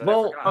the episode.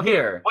 Well,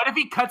 here. What if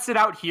he cuts it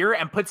out here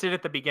and puts it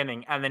at the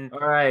beginning, and then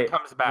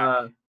comes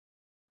back?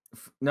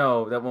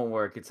 No, that won't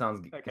work. It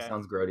sounds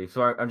grody.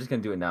 So I'm just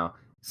gonna do it now.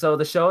 So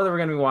the show that we're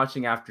gonna be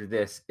watching after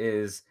this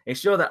is a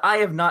show that I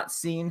have not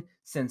seen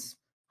since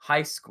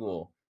high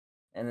school,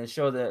 and a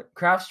show that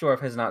Craftsdwarf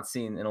has not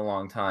seen in a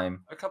long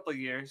time. A couple of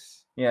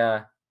years.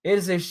 Yeah. It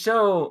is a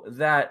show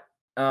that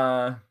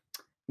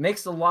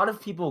makes a lot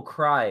of people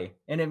cry,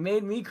 and it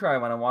made me cry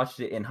when I watched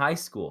it in high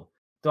school.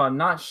 Though I'm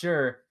not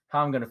sure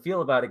how I'm going to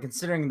feel about it,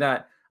 considering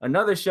that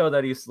another show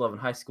that I used to love in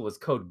high school was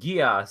Code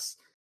Geass.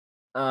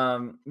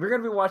 We're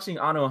going to be watching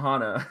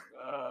Anohana.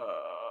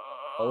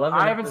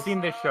 I haven't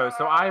seen this show,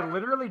 so I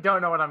literally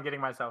don't know what I'm getting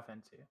myself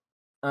into.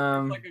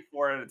 It's like a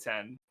 4 out of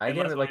 10. I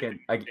gave it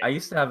I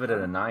used to have it at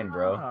a 9,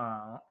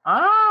 bro.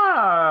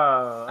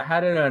 I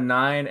had it at a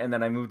 9, and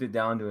then I moved it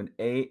down to an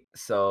 8.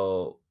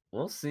 So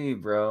we'll see,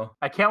 bro.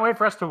 I can't wait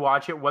for us to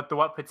watch it.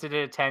 WattheWut puts it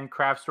at a 10.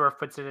 Craftsdwarf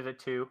puts it at a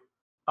 2.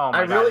 Oh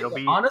my god! It'll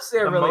be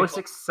the most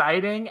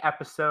exciting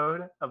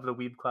episode of the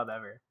Weeb Club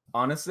ever.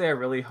 Honestly, I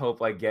really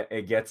hope I give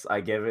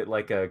it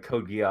like a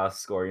Code Geass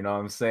score. You know what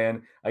I'm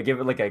saying? I give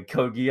it like a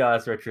Code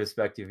Geass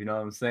retrospective. You know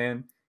what I'm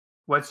saying?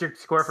 What's your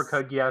score for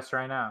Code Geass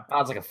right now? Oh,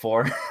 it's like a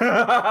 4. All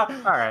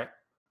right.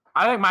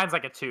 I think mine's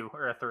like a 2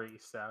 or a 3.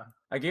 So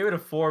I gave it a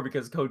 4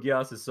 because Code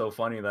Geass is so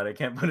funny that I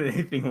can't put it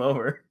anything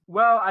lower.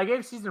 Well, I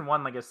gave season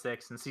 1 like a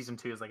 6, and season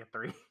 2 is like a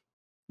 3.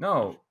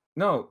 No.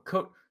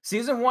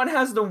 Season 1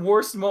 has the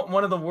worst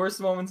one of the worst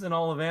moments in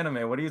all of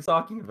anime. What are you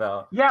talking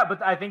about? Yeah,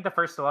 but I think the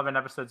first 11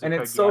 episodes of and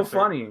Code it's so Geass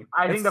funny.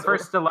 I think the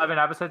first 11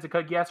 episodes of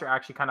Code Geass are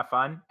actually kind of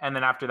fun, and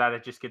then after that,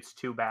 it just gets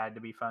too bad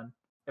to be fun.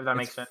 If that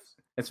makes sense.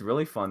 It's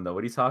really fun though.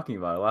 What are you talking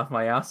about? I laughed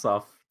my ass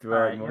off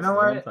throughout most you know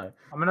of the what? time.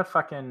 I'm gonna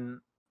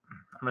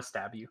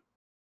stab you.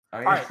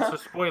 All right, so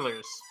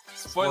spoilers.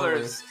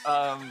 Spoilers.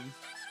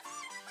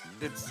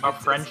 It's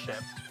about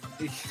friendship.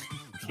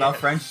 It's about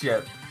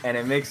friendship, and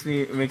it makes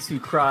me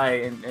cry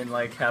and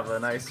like have a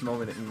nice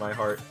moment in my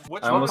heart.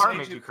 Which one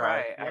made you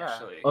cry?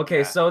 Actually.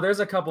 Okay, so there's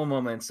a couple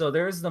moments. So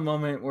there's the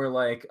moment where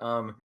like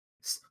when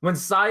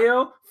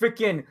Sayo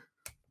freaking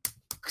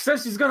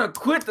says she's gonna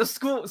quit the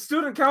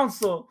student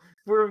council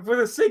for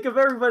the sake of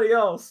everybody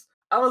else.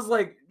 I was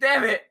like,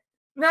 damn it,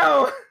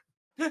 no.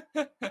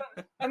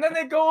 And then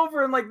they go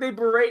over and like they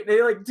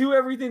like do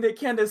everything they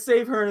can to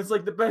save her, and it's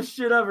like the best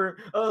shit ever.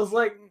 I was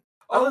like,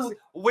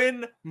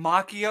 when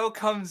Makio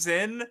comes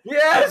in,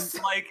 yes,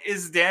 and, like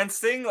is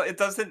dancing, it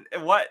doesn't.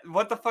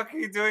 What the fuck are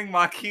you doing,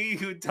 Maki?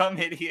 You dumb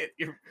idiot!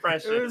 You're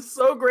precious. It was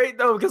so great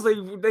though because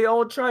they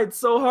all tried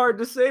so hard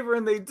to save her,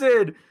 and they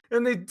did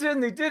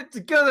it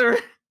together.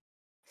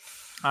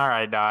 All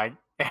right, dog.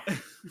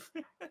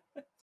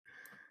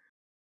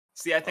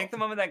 See, I think the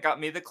moment that got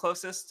me the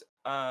closest.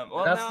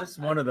 That's just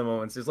one of the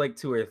moments. There's like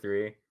 2 or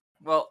 3.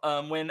 Well,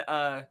 when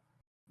the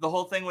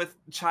whole thing with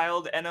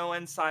Child, Eno,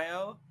 and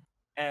Sayo,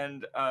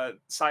 and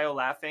Sayo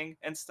laughing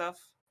and stuff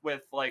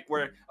with like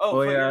where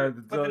put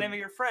the name of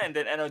your friend,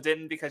 and Eno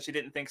didn't because she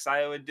didn't think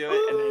Sayo would do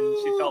it, and then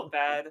she felt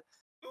bad,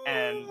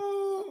 and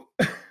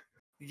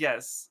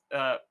yes,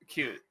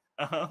 cute.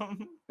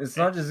 It's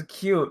not just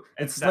cute.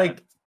 It's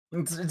like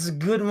it's a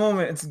good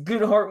moment. It's a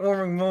good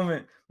heartwarming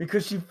moment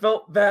because she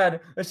felt bad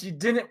that she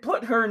didn't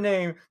put her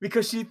name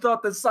because she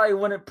thought that Sayo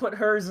wouldn't put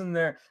hers in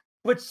there,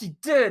 but she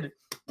did.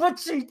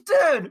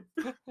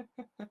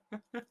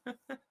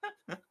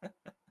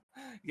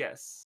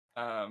 Yes.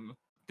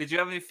 Did you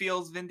have any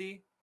feels,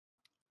 Vindy?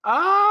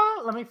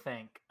 Let me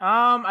think.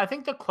 I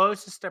think the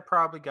closest I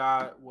probably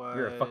got was.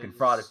 You're a fucking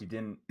fraud if you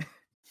didn't.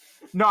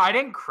 No, I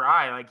didn't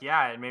cry. Like,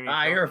 yeah, it made me.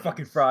 You're a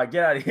fucking fraud.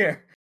 Get out of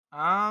here.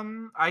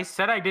 I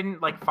said I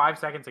didn't like 5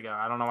 seconds ago.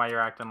 I don't know why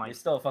you're acting like. You're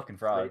still a fucking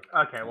fraud.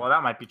 Okay, well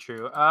that might be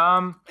true. You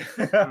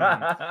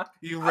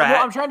rat.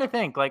 Well, I'm trying to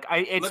think. Like,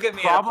 it's look at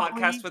me probably... at a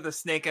podcast with a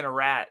snake and a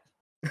rat.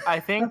 I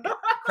think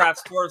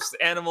Craftsdwarf's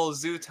Animal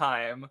Zoo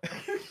Time.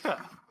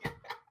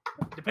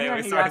 Depending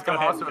on who you ask, I'm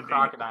also a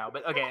crocodile.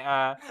 But okay,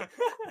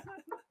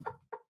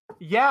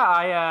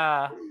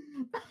 yeah,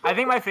 I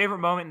think my favorite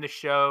moment in the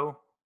show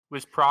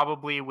was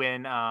probably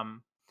when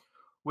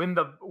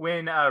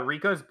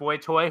Rico's boy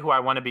toy, who I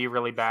want to be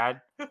really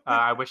bad.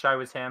 I wish I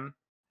was him.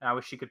 And I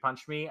wish she could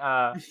punch me.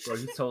 Bro,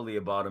 he's totally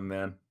a bottom,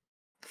 man.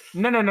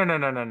 No.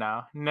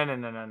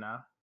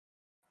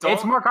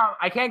 It's more.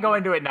 I can't go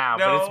into it now,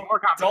 but it's more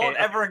complicated. Don't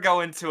ever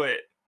go into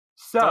it.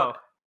 So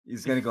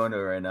he's gonna go into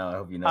it right now. I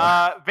hope you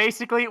know.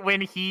 Basically,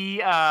 when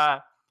he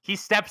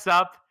steps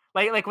up,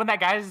 like when that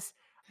guy's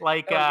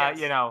like,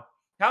 you know.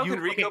 How could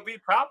Rico be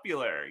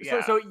popular?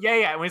 Yeah. So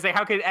yeah. When he's like,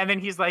 how could, and then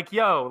he's like,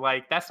 yo,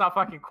 like that's not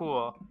fucking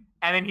cool.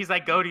 And then he's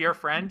like, go to your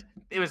friend.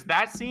 It was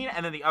that scene,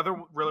 and then the other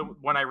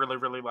one I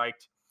really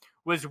liked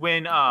was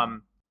when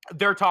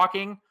they're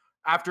talking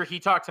after he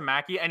talked to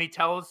Maki, and he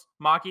tells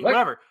Maki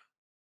whatever.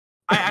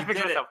 I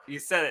fixed myself. You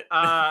said it.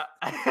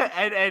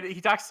 And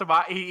he talks to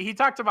Maki. He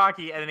talked to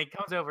Maki, and then he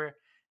comes over,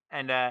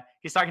 and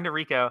he's talking to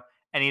Rico,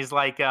 and he's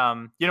like, you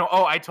know,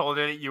 oh, I told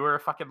her that you were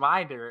fucking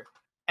lying to her.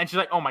 And she's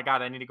like, oh my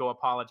God, I need to go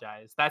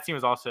apologize. That scene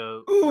was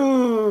also.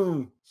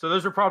 Ooh. So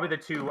those were probably the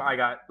two I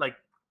got like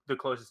the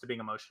closest to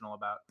being emotional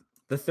about.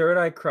 The third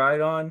I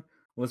cried on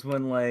was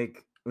when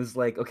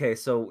okay,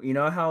 so you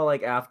know how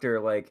like after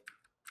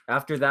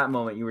that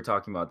moment you were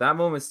talking about, that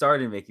moment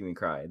started making me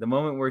cry. The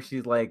moment where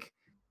she's like,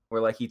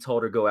 where he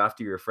told her go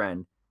after your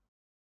friend.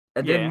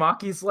 And then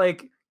Maki's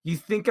like, you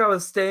think I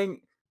was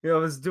staying, you know, I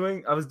was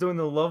doing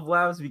the love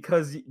labs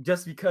because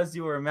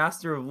you were a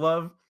master of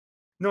love.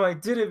 No, I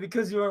did it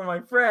because you were my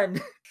friend.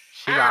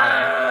 She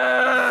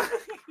got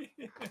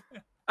it.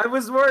 I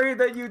was worried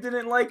that you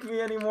didn't like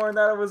me anymore and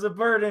that it was a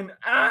burden.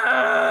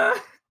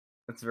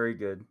 That's very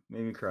good.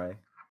 Made me cry.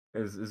 It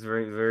was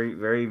very, very,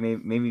 very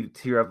made me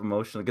tear up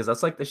emotionally because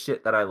that's like the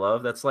shit that I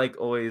love. That's like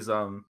always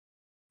the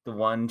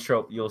one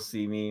trope you'll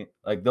see me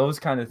like those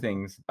kind of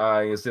things.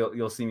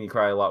 You'll see me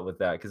cry a lot with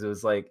that because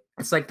it's like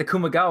the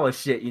Kumagawa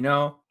shit, you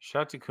know.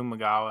 Shout out to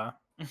Kumagawa.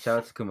 Shout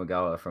out to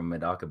Kumagawa from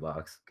Medaka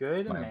Box.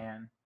 Good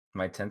man.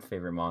 My 10th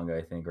favorite manga,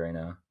 I think, right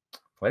now.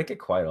 Why did it get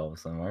quiet all of a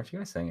sudden? Why aren't you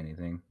guys saying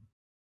anything?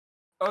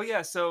 Oh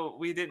yeah, so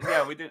we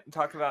didn't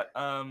talk about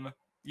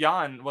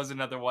Jan was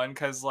another one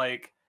because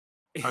like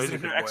his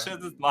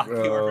interactions with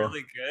Maki were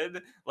really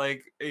good.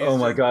 Like, oh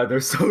my God, they're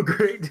so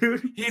great,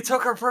 dude. He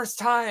took her first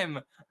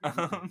time.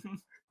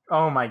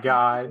 Oh my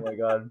God. Oh my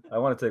God, I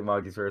want to take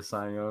Maki's first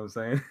time. You know what I'm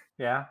saying?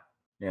 Yeah.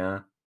 Yeah.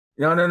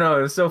 No.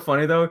 It was so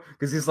funny though,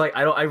 because he's like,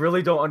 I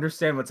really don't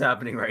understand what's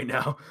happening right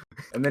now.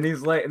 And then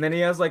he's like, and then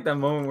he has like that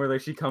moment where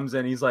like she comes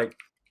in, he's like,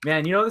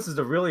 man, you know this is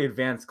a really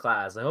advanced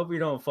class. I hope you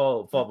don't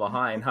fall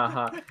behind,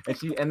 haha.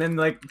 And then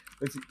like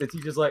the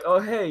teacher's like, oh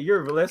hey,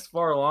 you're less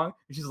far along.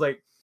 And she's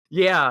like,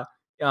 yeah,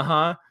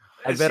 I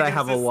bet I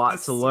have a lot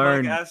to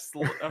learn.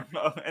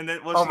 And then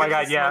oh my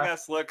God, yeah.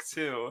 Smug-ass look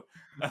too.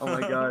 Oh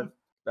my God,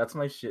 that's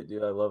my shit,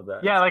 dude. I love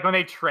that. Yeah, like when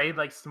they trade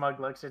like smug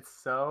looks,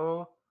 it's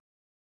so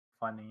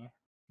funny.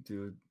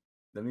 Dude,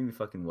 that made me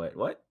fucking wet.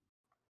 What?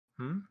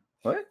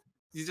 What?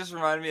 You just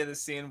reminded me of the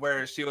scene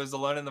where she was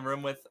alone in the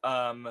room with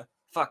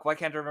fuck, why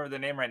can't I remember the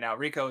name right now?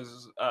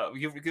 Rico's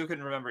you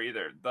couldn't remember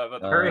either.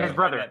 His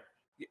brother.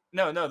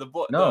 No, the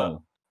boy.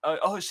 No.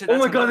 Oh shit! Oh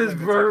my God, his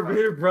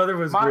brother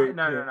was great.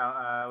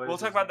 No. We'll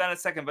talk about that in a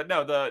second. But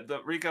no,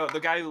 the Rico, the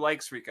guy who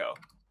likes Rico.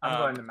 I'm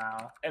going to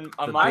Mal. And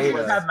I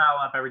just have Mal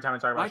up every time I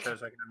talk about shows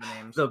so I can have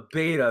the names. The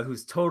beta,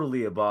 who's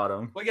totally a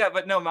bottom. Well, yeah,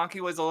 but no,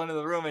 Maki was alone in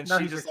the room, and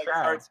she just like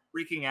starts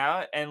freaking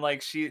out, and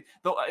like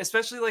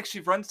especially like she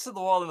runs to the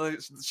wall and like,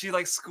 she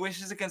like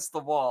squishes against the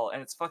wall,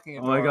 and it's fucking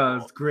adorable. Oh my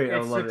God, it's great.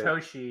 It's I love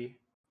Satoshi.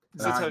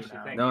 it.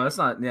 Satoshi. No, it's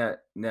not. Yeah,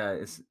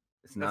 it's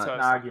not.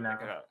 Nagi now.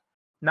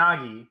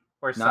 Nagi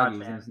or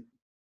Sachan.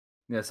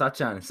 Yeah,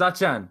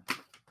 Sachan.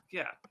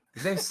 Yeah.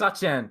 His name's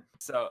Sachan.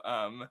 So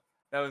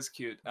that was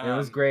cute. It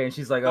was great, and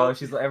she's like,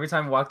 every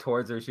time I walked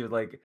towards her, she would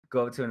like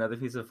go up to another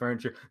piece of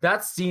furniture.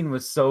 That scene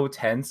was so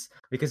tense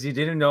because you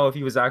didn't know if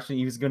he was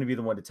going to be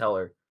the one to tell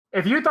her.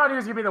 If you thought he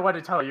was going to be the one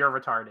to tell her, you're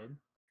retarded.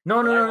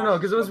 No,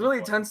 because it was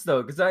really tense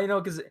though. Because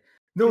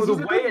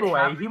the way it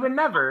happened, he would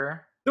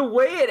never. The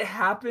way it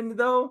happened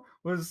though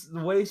was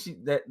the way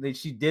that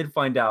she did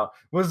find out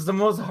was the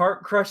most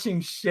heart crushing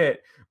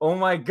shit. Oh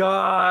my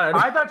God!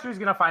 I thought she was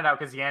gonna find out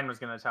because Yan was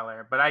gonna tell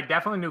her, but I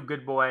definitely knew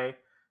good boy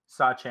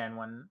Sachan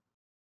when.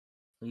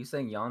 Are you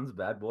saying Yan's a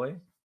bad boy?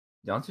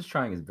 Yan's just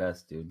trying his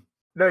best, dude.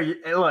 No,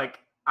 look,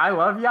 I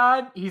love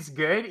Yan. He's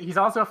good. He's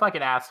also a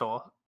fucking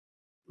asshole.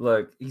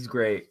 Look, he's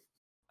great.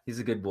 He's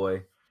a good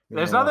boy.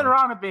 There's nothing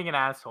wrong with being an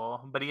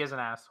asshole, but he is an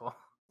asshole.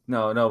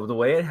 No, the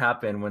way it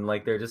happened when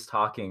like they're just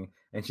talking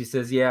and she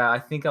says, yeah, I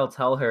think I'll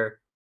tell her.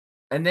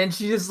 And then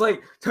she just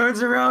like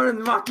turns around and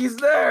Maki's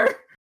there.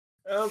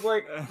 And I was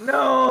like,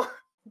 no.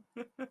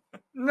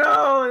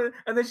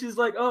 And then she's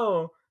like,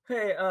 oh,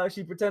 hey,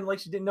 she pretended like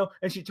she didn't know.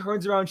 And she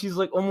turns around, she's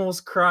like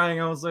almost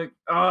crying. I was like,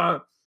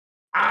 ah.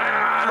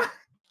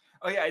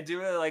 Oh yeah, I do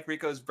really like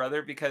Rico's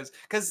brother because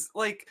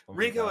like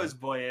Rico is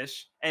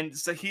boyish, and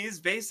so he's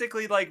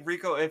basically like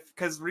Rico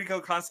because Rico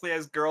constantly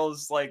has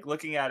girls like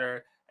looking at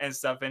her and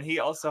stuff, and he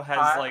also has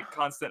like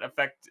constant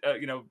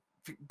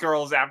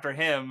girls after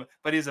him,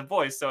 but he's a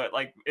boy, so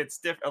it's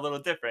a little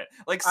different.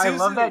 Like Suzu, I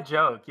love that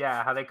joke.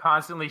 Yeah, how they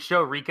constantly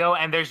show Rico,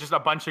 and there's just a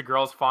bunch of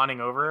girls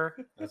fawning over her.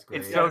 That's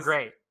great. It's so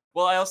great.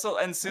 Well, I also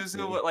and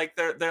Suzu like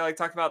they're like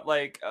talking about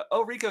like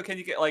oh Rico, can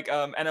you get like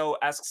Eno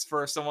asks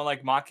for someone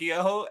like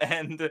Makio,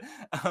 and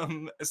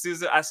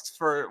Suzu asks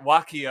for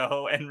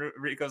Wakio, and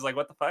Rico's like,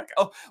 what the fuck?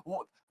 Oh,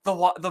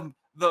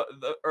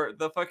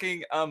 the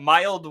fucking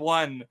mild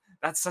one.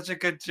 That's such a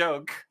good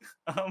joke.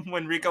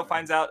 When Rico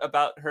finds out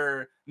about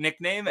her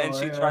nickname and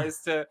she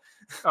tries to.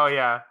 Oh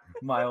yeah,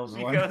 mild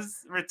one. Rico's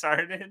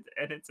retarded,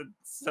 and it's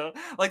so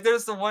like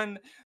there's the one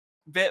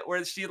bit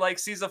where she like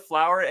sees a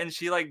flower and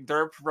she like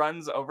derp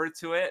runs over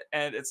to it,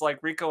 and it's like,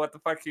 Rico, what the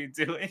fuck are you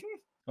doing?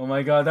 Oh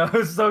my god, that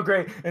was so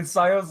great. And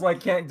Sayo's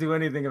like can't do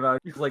anything about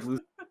it. He's like,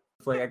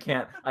 I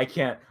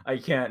can't,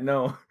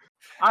 no.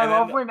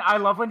 I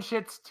love when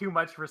shit's too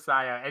much for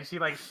Saya and she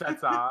like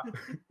shuts off.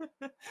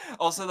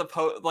 Also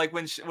like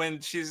when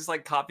she's just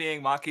like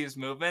copying Maki's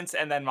movements,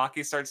 and then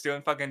Maki starts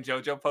doing fucking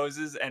JoJo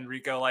poses, and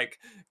Rico like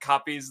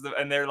copies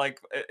and they're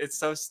like, it's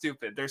so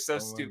stupid. They're so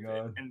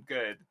stupid and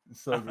good.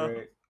 It's so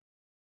great.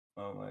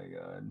 Oh my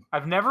god.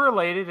 I've never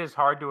related as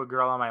hard to a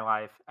girl in my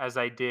life as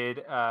I did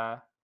when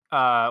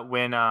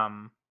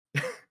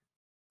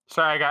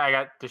sorry, I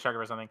got distracted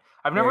by something.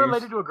 I've never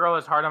related to a girl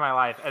as hard in my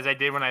life as I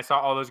did when I saw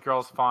all those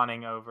girls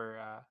fawning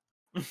over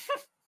Rico.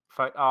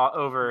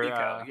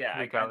 Rico.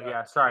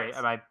 Yeah, sorry,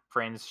 my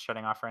brain's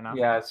shutting off right now.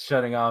 Yeah, it's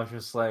shutting off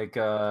just like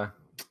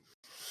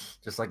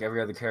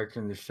every other character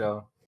in the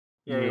show.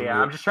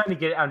 Yeah. I'm just trying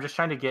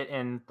to get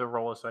in the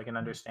role so I can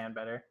understand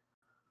better.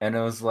 And it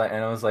was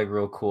like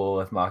real cool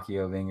with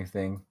Makio being a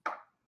thing.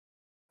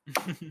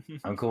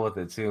 I'm cool with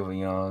it too, but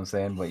you know what I'm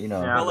saying? But you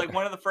know, well, like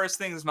one of the first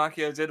things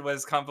Makio did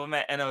was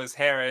compliment Eno's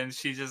hair, and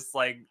she just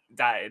like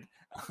died.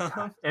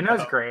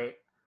 Eno's great.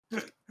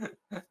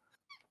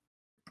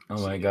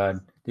 Oh my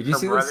god! Did you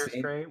see brother's this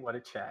scene? Great? What a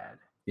Chad!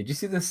 Did you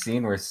see the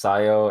scene where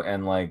Sayo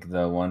and like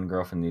the one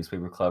girl from the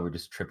newspaper club were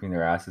just tripping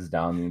their asses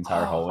down the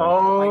entire hallway?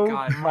 Oh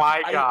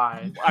my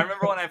god! I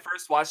remember when I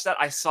first watched that,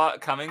 I saw it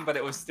coming, but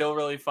it was still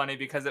really funny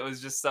because it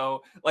was just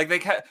so like they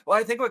kept. Well,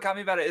 I think what got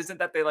me about it isn't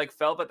that they like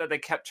fell, but that they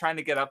kept trying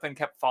to get up and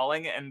kept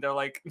falling, and they're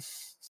like,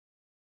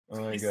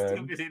 "Oh my god,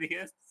 stupid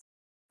idiots!"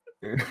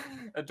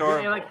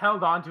 Adorable. They like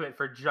held on to it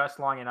for just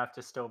long enough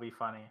to still be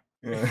funny.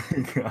 Yeah,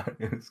 god,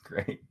 it was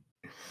great.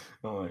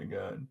 Oh my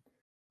god!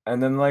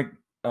 And then like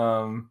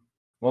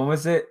what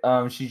was it?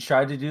 She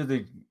tried to do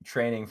the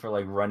training for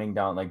like running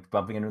down, like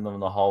bumping into them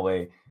in the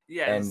hallway.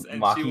 Yes, and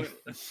Maki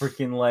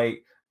freaking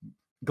like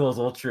goes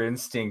ultra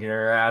instinct, and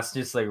her ass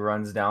just like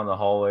runs down the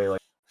hallway like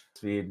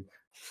speed.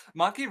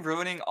 Maki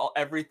ruining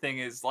everything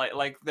is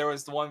like there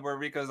was the one where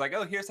Rico's like,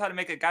 oh, here's how to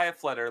make a Gaia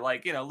flutter.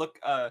 Like, you know, look,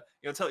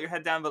 tilt your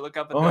head down, but look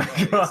up and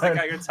stick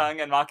out your tongue.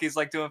 And Maki's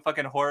like doing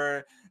fucking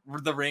horror,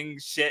 the ring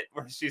shit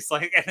where she's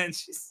like, and then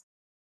she's.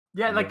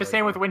 Yeah, like the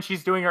same with when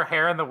she's doing her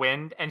hair in the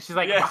wind and she's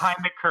like behind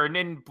the curtain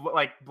and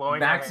like blowing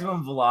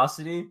maximum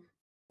velocity,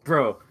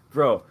 bro.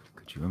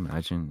 Could you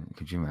imagine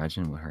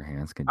what her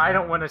hands can do? I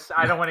don't want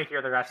to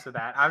hear the rest of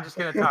that. I'm just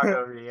gonna talk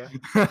over you.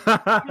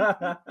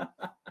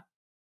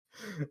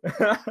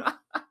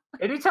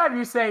 Anytime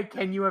you say,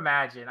 "Can you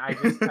imagine?" I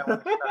want to shut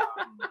up.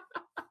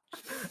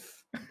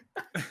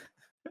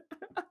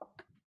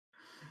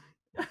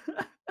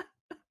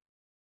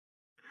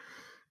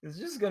 It's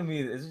just gonna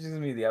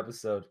be the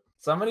episode.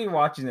 Somebody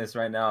watching this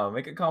right now,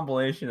 make a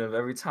compilation of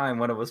every time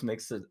one of us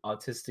makes an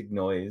autistic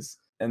noise,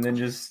 and then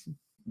just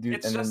do.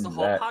 It's just the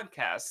whole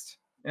podcast.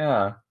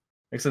 Yeah,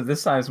 except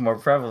this time it's more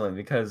prevalent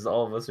because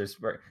all of us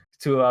are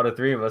 2 out of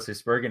 3 of us are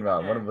spurging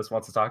about. One of us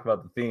wants to talk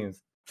about the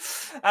themes.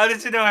 How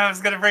did you know I was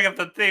gonna bring up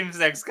the themes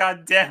next?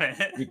 God damn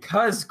it!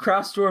 Because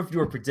Craftsdwarf, you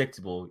are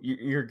predictable.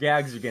 Your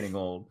gags are getting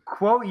old.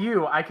 Quote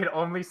you: I could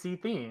only see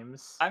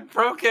themes. I'm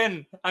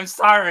broken. I'm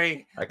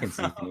sorry. I can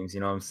see themes.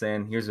 You know what I'm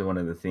saying? Here's one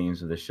of the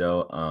themes of the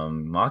show.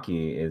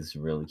 Maki is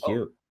really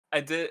cute.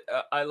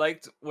 I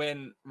liked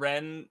when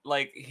Ren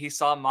like he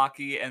saw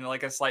Maki and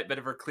like a slight bit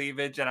of her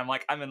cleavage, and I'm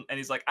like, and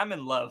he's like, I'm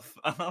in love.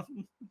 I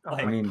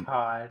mean,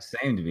 God.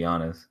 Same to be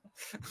honest.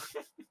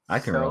 I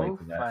can relate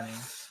to that. Funny.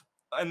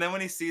 And then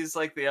when he sees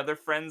like the other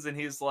friends, and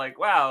he's like,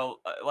 wow,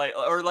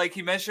 like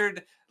he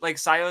measured like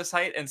Sayo's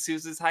height and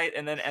Suzu's height,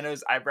 and then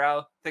Eno's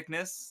eyebrow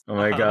thickness. Oh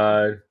my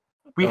god.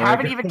 We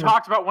haven't even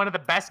talked about one of the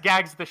best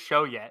gags of the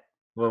show yet.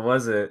 What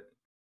was it?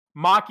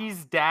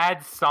 Maki's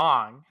dad's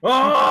song.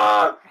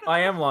 Oh, I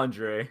am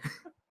lingerie.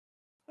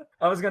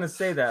 I was gonna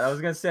say that. I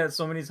was gonna say it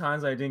so many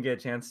times I didn't get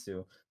a chance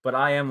to. But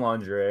I am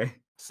lingerie.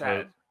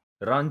 Sad.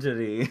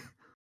 Lingerie.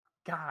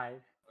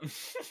 God.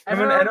 And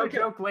then I don't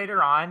joke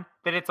later on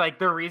that it's like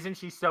the reason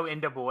she's so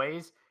into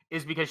boys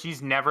is because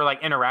she's never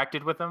like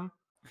interacted with them.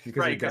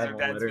 Because her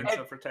dad's been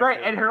so protective.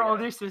 Right, and her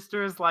older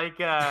sister is like,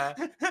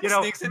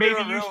 maybe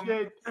you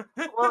should.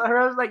 Well,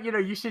 her was like,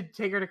 you should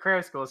take her to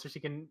craft school so she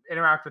can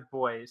interact with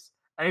boys.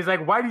 And he's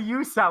like, why do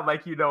you sound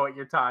like you know what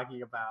you're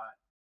talking about?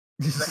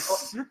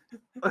 He's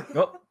like,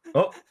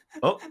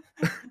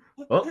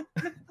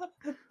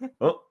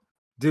 oh.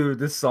 Dude,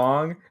 this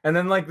song, and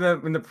then like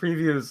in the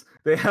previews,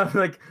 they have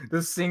like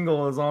the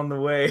single is on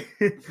the way,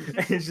 and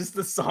it's just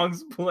the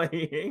song's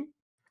playing.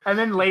 And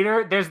then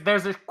later,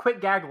 there's a quick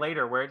gag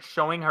later where it's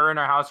showing her in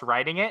her house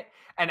writing it,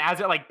 and as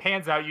it like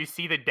pans out, you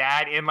see the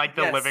dad in like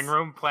the living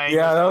room playing.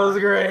 Yeah, that was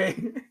great.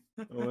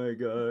 Oh my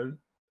god.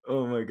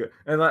 Oh my god.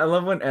 And I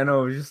love when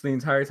Eno was just the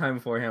entire time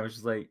beforehand was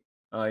just like,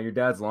 your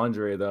dad's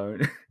lingerie though.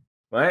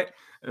 What?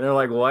 And they're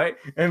like, what?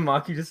 And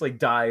Maki just like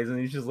dies, and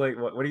he's just like,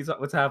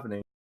 what's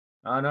happening?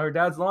 Oh no, her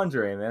dad's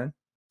lingerie, man.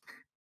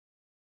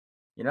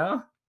 You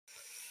know?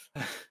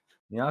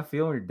 You know, I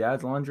feel your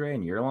dad's lingerie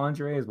and your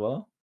lingerie as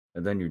well.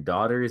 And then your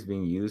daughter is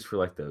being used for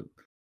like the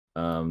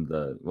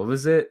what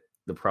was it?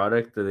 The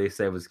product that they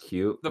said was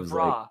cute. The was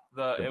bra.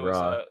 Like, it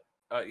bra.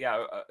 was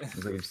yeah. It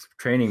was like a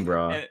training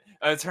bra. And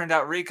it turned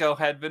out Rico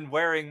had been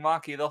wearing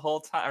Maki the whole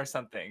time or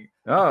something.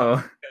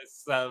 Oh.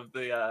 Because of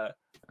the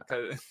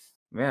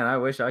Man, I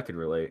wish I could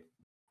relate.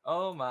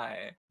 Oh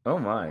my. Oh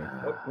my.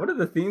 What are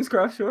the themes,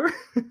 Craftsdwarf?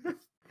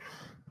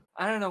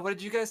 I don't know. What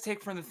did you guys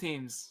take from the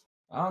themes?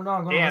 I don't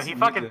know. Damn, he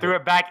fucking threw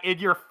it back in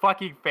your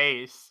fucking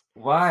face.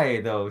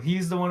 Why though?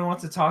 He's the one who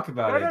wants to talk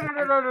about it.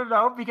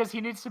 No, because he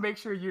needs to make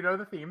sure you know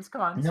the themes.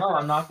 Come on. No,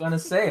 I'm not gonna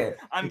say it.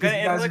 I'm gonna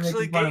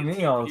intellectually gatekeep fun of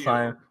me all the you.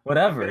 time.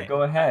 Whatever,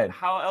 go ahead.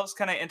 How else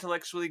can I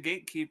intellectually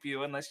gatekeep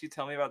you unless you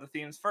tell me about the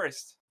themes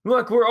first?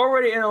 Look, we're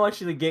already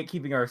intellectually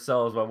gatekeeping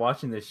ourselves by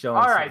watching this show.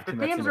 All right, the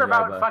themes are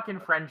about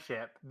fucking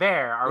friendship.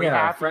 There, are we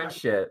happy?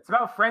 Friendship. It's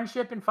about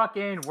friendship and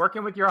fucking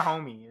working with your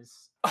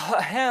homies.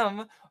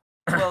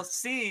 Well,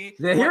 see.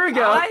 Yeah, here we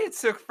go. I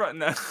took from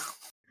no.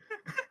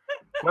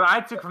 What I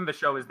took from the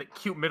show is that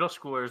cute middle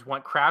schoolers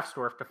want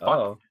Craftsdwarf to fuck.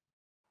 Oh.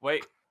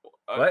 Wait.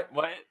 What?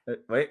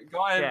 Wait.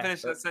 Go ahead and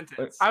finish that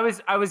sentence. I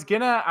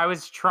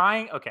was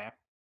trying. Okay.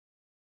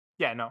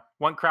 Yeah, no.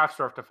 Want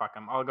Craftsdwarf to fuck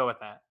him. I'll go with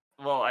that.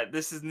 Well,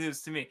 this is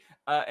news to me.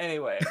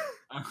 Anyway.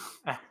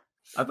 I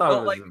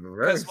thought it was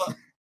reverse.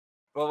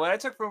 Well, what I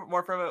took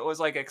more from it was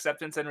like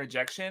acceptance and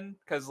rejection,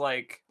 because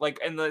like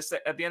at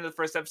the end of the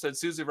first episode,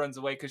 Suzu runs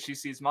away because she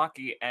sees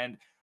Maki, and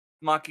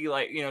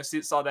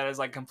Maki saw that as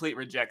like complete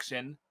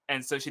rejection,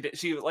 and so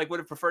she like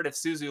would have preferred if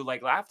Suzu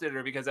like laughed at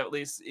her, because at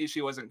least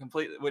she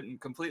wouldn't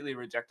completely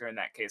reject her in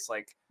that case,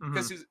 like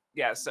because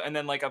so and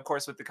then like of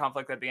course with the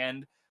conflict at the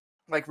end,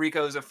 like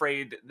Riko's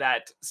afraid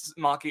that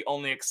Maki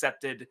only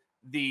accepted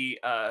the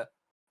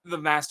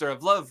master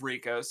of love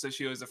Riko, so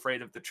she was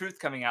afraid of the truth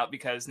coming out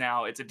because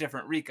now it's a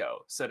different Riko,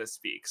 so to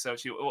speak. So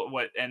she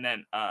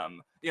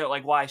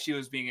like why she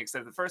was being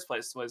accepted in the first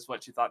place was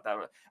what she thought that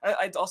was.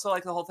 I also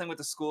like the whole thing with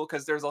the school,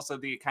 because there's also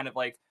the kind of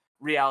like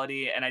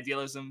reality and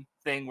idealism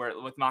thing where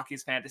with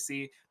Maki's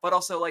fantasy, but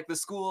also like the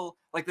school,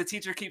 like the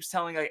teacher keeps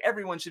telling like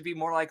everyone should be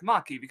more like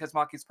Maki because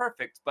Maki's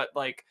perfect, but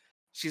like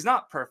she's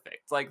not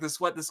perfect. Like this,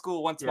 what the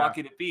school wants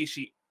Maki to be,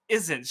 she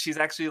isn't. She's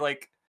actually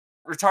like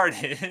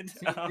retarded. And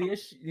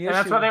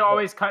that's why they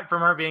always cut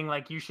from her being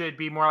like, you should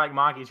be more like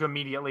Maki, to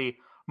immediately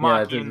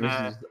Maki in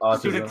the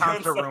student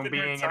council room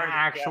being an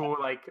actual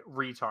like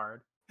retard.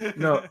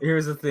 No,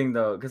 here's the thing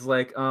though, because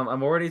like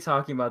I'm already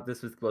talking about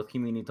this with both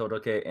Kimi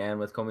Todoke and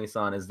with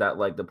Komi-san, is that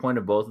like the point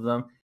of both of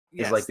them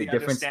is like the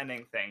difference,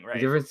 understanding thing, right?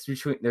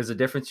 There's a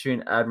difference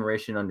between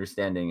admiration and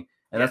understanding,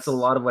 and that's a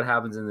lot of what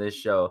happens in this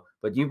show.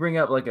 But you bring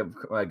up like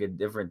a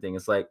different thing.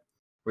 It's like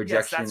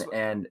rejection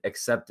and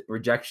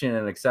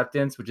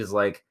acceptance, which is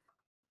like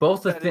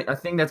both a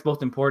thing that's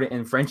both important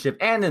in friendship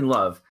and in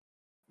love.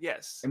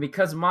 Yes. And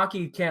because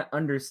Maki can't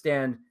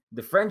understand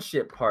the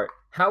friendship part,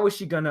 how is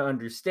she gonna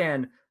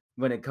understand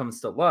when it comes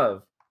to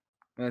love?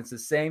 And it's the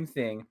same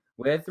thing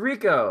with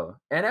Riko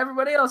and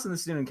everybody else in the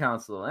student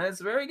council, and it's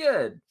very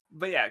good.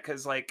 But yeah,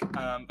 because like,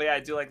 I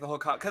do like the whole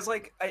because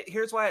like,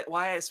 here's why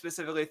I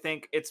specifically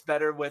think it's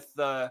better with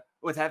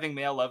having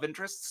male love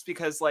interests,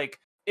 because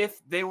like,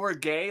 if they were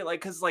gay, like,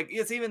 because like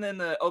it's even in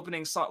the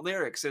opening song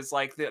lyrics is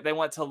like they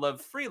want to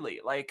love freely.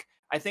 Like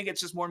I think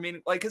it's just more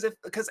meaning, like,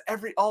 because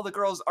all the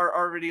girls are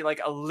already like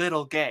a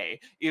little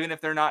gay, even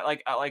if they're not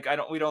like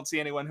we don't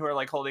see anyone who are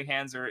like holding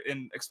hands or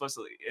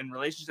explicitly in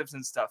relationships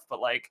and stuff. But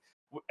like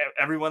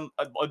everyone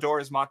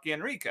adores Maki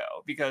and Riko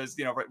because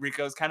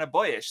Riko's kind of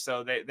boyish,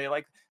 so they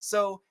like.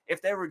 So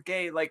if they were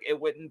gay, like it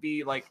wouldn't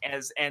be like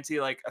as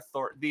anti like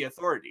the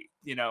authority.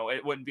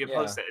 It wouldn't be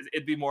opposed to it.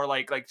 It'd be more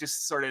like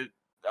just sort of.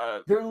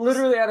 They're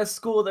literally at a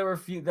school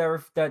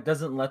that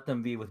doesn't let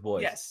them be with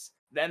boys. Yes,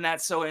 and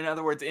that's so. In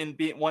other words,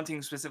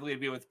 wanting specifically to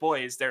be with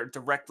boys, they're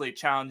directly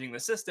challenging the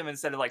system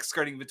instead of like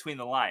skirting between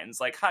the lines.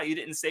 Like, you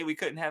didn't say we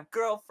couldn't have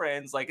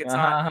girlfriends. Like, it's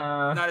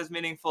not as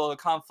meaningful a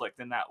conflict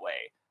in that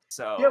way.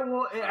 So yeah,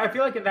 well, I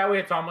feel like in that way,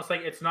 it's almost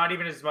like it's not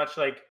even as much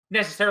like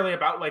necessarily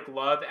about like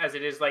love as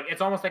it is like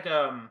it's almost like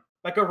a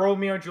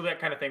Romeo and Juliet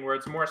kind of thing, where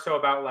it's more so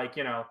about like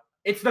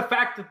it's the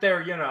fact that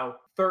they're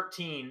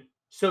 13.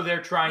 So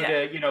they're trying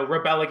to,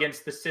 rebel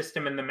against the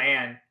system and the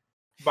man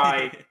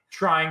by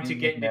trying to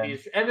get into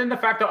these. And then the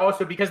fact that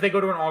also because they go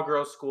to an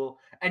all-girls school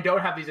and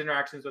don't have these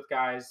interactions with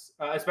guys,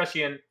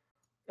 especially in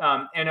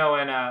Eno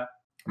and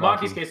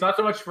Maki's case, not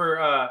so much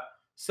for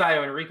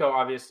Sayo and Riko,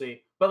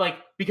 obviously, but like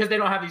because they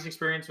don't have these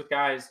experience with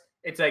guys,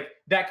 it's like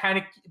that kind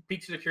of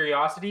piques their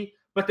curiosity.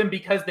 But then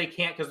because they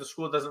can't, because the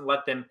school doesn't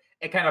let them,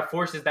 it kind of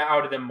forces that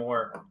out of them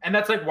more. And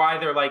that's like why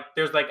they're like,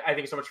 there's like, I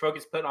think so much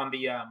focus put on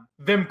the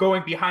them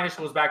going behind the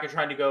school's back and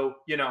trying to go,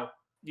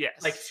 yes,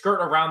 like skirt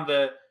around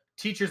the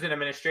teachers and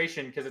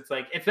administration, because it's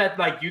like it's that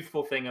like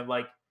youthful thing of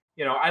like,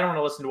 I don't want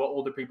to listen to what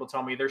older people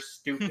tell me. They're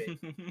stupid.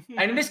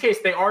 And in this case,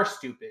 they are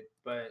stupid,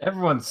 but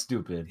everyone's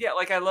stupid. Yeah,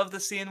 like I love the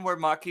scene where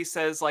Maki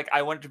says like,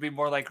 I want to be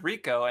more like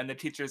Rico, and the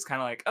teacher's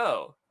kind of like,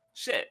 oh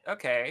shit,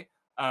 okay.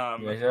 Yeah,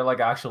 they're like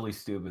actually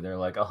stupid. They're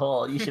like,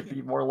 oh, you should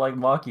be more like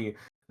Maki.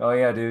 Oh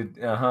yeah, dude.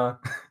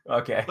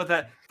 Okay.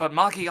 But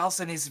Maki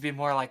also needs to be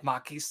more like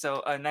Maki.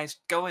 So nice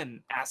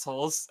going,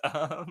 assholes.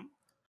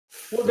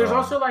 Well, there's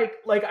also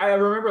like I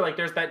remember like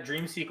there's that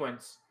dream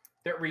sequence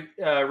that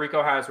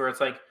Rico has where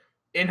it's like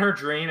in her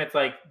dream, it's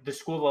like the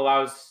school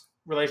allows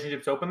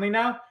relationships openly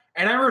now.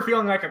 And I remember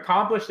feeling like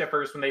accomplished at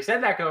first when they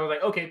said that, because I was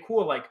like, okay,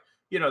 cool. Like,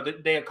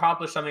 they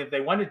accomplished something that they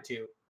wanted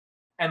to.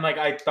 And like,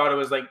 I thought it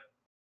was like,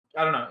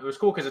 I don't know, it was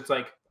cool because it's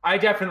like, I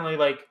definitely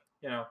like,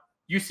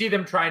 you see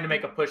them trying to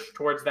make a push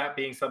towards that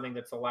being something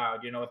that's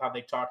allowed, with how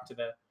they talk to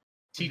the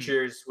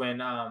teachers when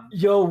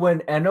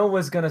when Eno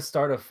was gonna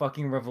start a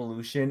fucking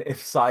revolution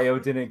if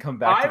Sayo didn't come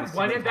back. I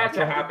wanted that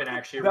to happen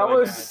actually. That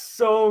really was bad.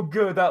 so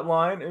good. That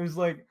line, it was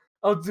like,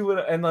 I'll do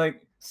it, and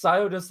like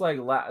Sayo just like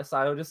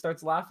Sayo just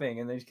starts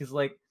laughing, and then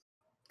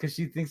because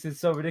she thinks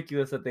it's so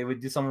ridiculous that they would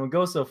do someone would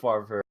go so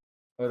far for her,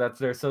 or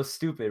they're so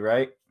stupid,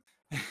 right?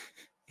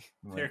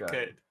 They're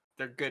good.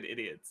 They're good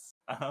idiots.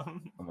 Oh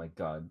my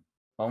god.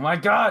 Hold on,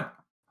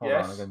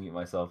 I'm gonna mute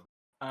myself.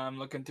 I'm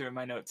looking through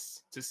my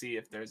notes to see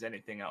if there's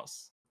anything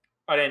else.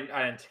 I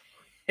didn't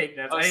take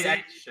notes.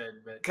 I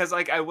should, but because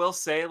like I will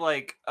say,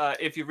 like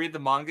if you read the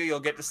manga, you'll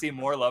get to see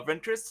more love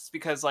interests,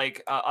 because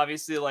like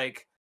obviously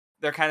like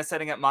they're kind of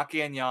setting up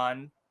Maki and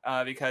Yan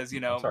because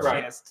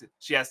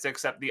she has to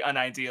accept the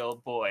unideal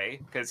boy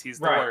because he's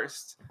the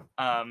worst.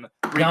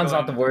 Yan's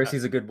not the worst.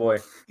 He's a good boy.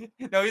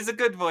 No, he's a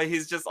good boy.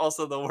 He's just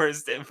also the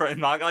worst in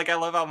Maki. Like I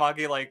love how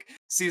Maki like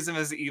sees him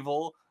as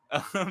evil.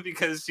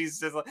 Because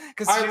she's just like,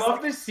 I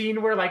love the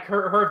scene where like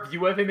her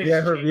view of him is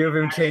her view of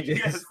him changes.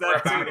 Yes,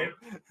 that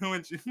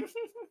too.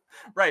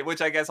 Right,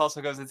 which I guess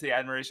also goes into the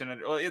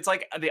admiration. Well, it's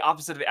like the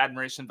opposite of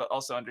admiration, but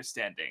also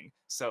understanding.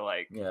 So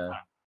like,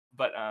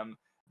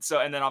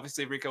 so and then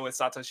obviously Rico with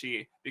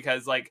Satoshi,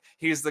 because like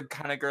he's the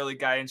kind of girly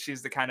guy and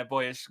she's the kind of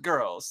boyish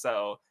girl.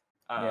 So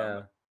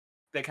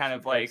they kind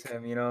of like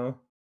him, I'm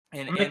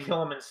gonna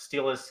kill him and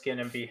steal his skin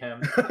and be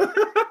him.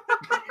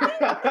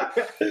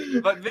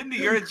 But Vindy,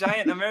 you're a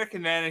giant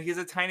American man, and he's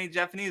a tiny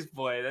Japanese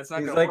boy. That's not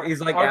gonna work. He's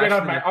like,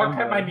 I'll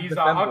cut my knees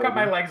off. I'll cut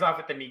my legs off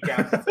at the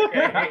kneecaps.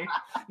 Okay.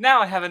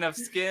 Now I have enough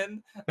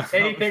skin.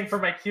 Anything for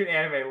my cute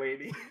anime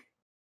lady.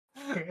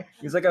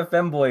 He's like a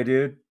femboy,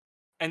 dude.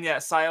 And yeah,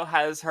 Sayo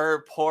has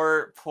her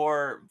poor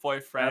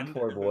boyfriend. That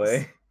poor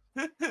boy.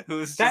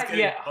 Who's just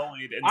getting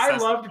bullied. I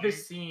loved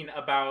this scene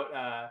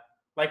about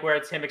like where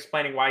it's him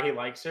explaining why he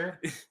likes her.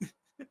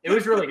 It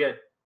was really good.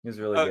 It was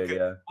really good,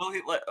 yeah. Well,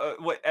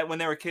 when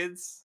they were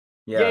kids?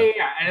 Yeah.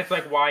 And it's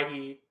like why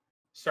he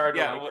started.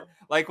 Yeah,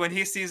 like when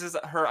he sees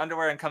her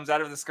underwear and comes out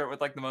of the skirt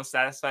with like the most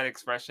satisfied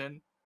expression.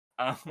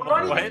 Not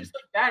even just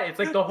like that. It's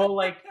like the whole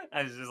like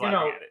I was just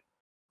laughing at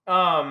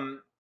it.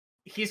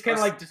 He's kind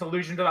of like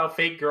disillusioned with how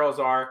fake girls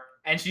are,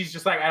 and she's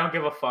just like, I don't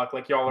give a fuck.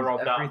 Like y'all are all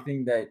dumb.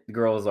 Everything that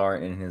girls are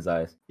in his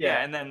eyes.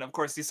 Yeah, and then of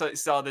course he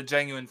saw the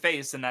genuine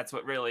face, and that's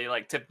what really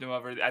like tipped him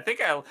over. I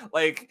think I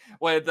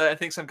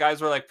think some guys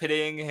were like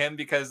pitying him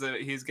because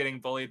he's getting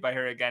bullied by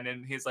her again,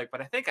 and he's like, but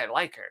I think I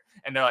like her,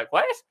 and they're like,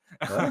 what?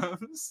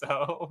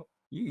 So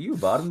you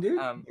bought him, dude.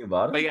 You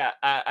bought him. But yeah,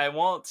 I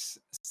won't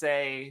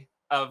say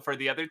for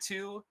the other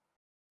two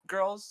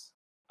girls,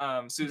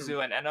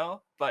 Suzu and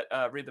Eno, but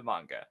read the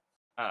manga.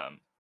 Okay,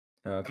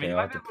 I mean, I'll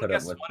have to put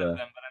up with one of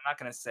them, but I'm not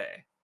gonna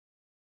say.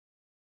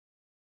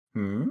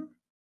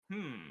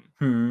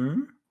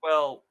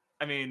 Well,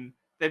 I mean,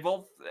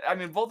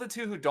 both the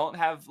two who don't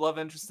have love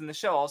interest in the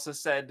show also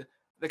said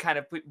the kind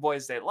of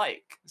boys they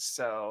like.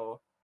 So,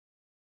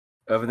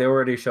 have they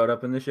already showed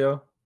up in the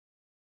show?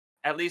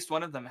 At least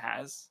one of them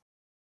has.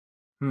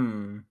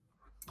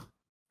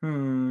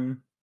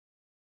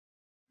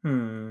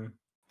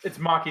 It's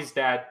Maki's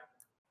dad.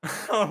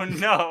 Oh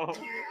no.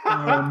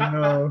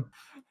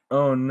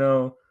 Oh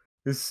no.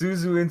 Is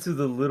Suzu into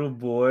the little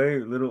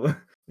boy?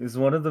 Is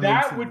one of them?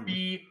 That would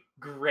be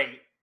great.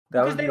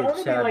 Because they'd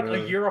only be like a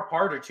year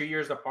apart or 2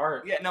 years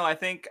apart. Yeah, no, I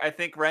think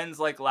Ren's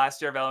like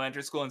last year of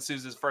elementary school and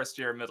Suzu's first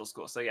year of middle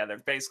school. So yeah, they're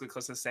basically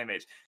close to the same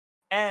age.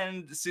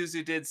 And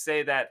Suzu did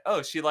say that,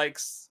 she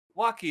likes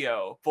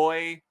Wakio,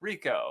 boy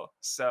Rico.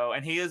 So,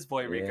 and he is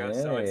boy Rico.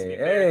 So it's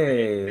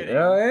hey.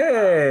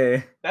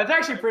 That's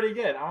actually pretty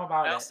good. I'm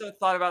about it. I also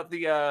thought about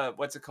the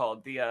what's it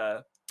called?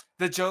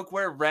 The joke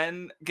where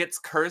Ren gets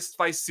cursed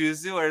by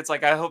Suzu, or it's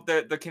like, I hope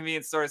that the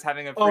convenience store is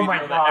having a free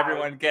meal that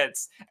everyone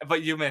gets,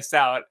 but you miss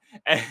out.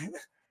 And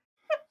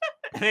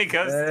he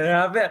goes,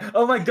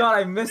 oh my god,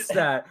 I missed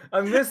that.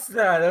 That's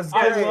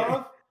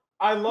great.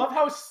 I love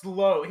how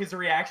slow his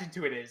reaction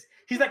to it is.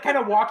 He's like kind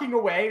of walking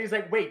away. And he's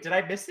like, "Wait, did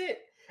I miss it?"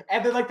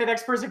 And then like the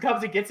next person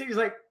comes and gets it. He's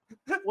like,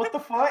 "What the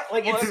fuck?"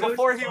 Like Well, it's so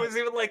before slow. he was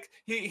even like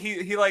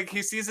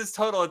he sees his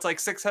total. It's like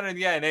 600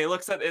 yen. And he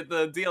looks at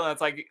the deal and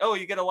it's like, oh,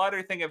 you get a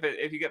lottery thing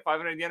if you get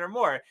 500 yen or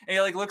more. And he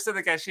like looks at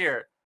the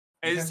cashier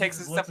and he just takes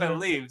his stuff and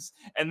leaves.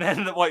 And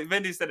then what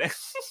Vindy said,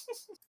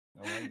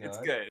 Oh my god. it's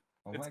good.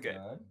 Oh It's my good.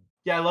 god.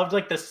 Yeah, I loved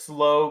like the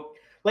slow.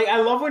 Like I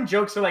love when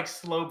jokes are like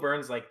slow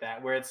burns like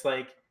that, where it's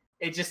like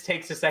it just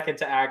takes a second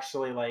to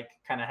actually like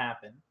kind of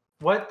happen.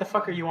 What the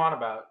fuck are you on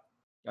about?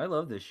 I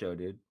love this show,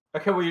 dude.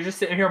 Okay, well you're just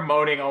sitting here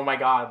moaning. Oh my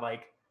god!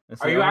 Like,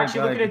 It's are like, you oh my actually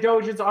God. looking at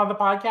dojins on the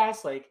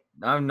podcast? Like,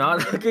 I'm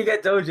not looking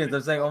at dojins.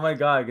 I'm saying, oh my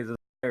god, because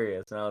it's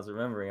hilarious, and I was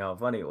remembering how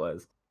funny it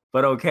was.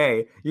 But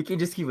okay, you can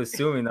just keep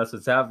assuming that's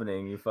what's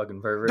happening, you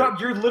fucking pervert.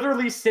 Doug, you're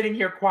literally sitting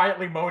here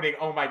quietly moaning.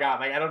 Oh my god!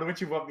 Like, I don't know what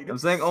you want me to. I'm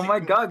saying, oh my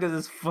god, because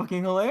it's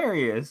fucking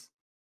hilarious.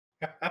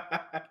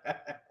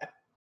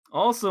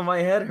 Also, my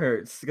head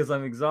hurts because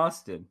I'm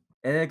exhausted.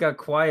 And it got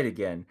quiet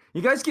again.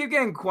 You guys keep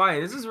getting quiet.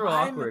 This is real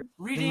awkward.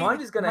 Reading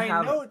Manji's gonna my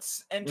have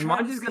notes and trying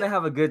to Manji's gonna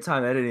have a good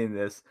time editing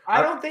this.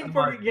 I don't think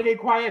we're getting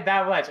quiet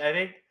that much. I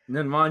think.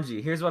 Then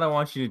Manji, here's what I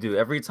want you to do.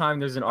 Every time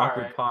there's an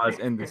awkward Alright. pause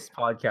in this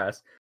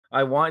podcast,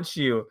 I want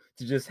you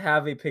to just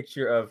have a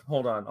picture of.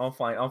 Hold on, I'll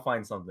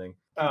find something.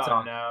 Keep Oh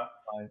talking. no!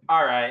 Fine.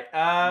 All right.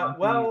 Monkey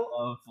Well,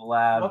 Love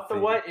Lab what the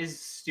thing. what is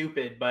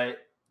stupid, but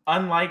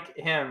unlike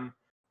him,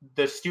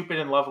 the stupid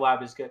in Love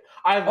Lab is good.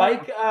 I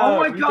like. Oh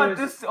my god!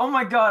 Rita's- This. Oh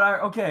my god!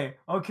 Okay.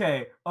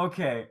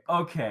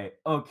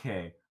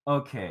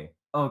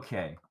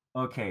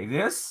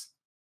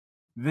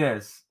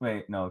 This.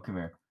 Wait. No. Come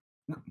here.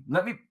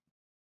 Let me.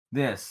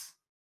 This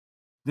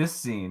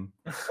scene.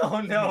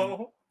 Oh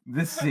no.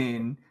 This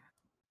scene.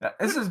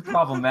 This is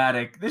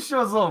problematic. This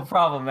show's a little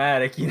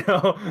problematic, you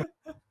know.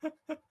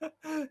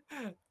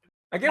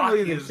 I can't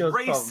believe this show's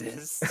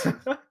racist.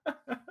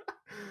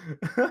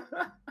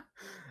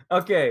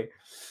 Okay.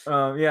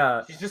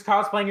 Yeah. She's just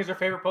cosplaying as her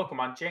favorite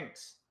Pokemon,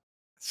 Jinx.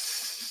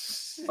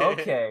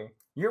 Okay.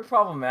 You're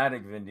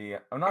problematic, Vindy.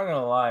 I'm not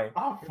gonna lie.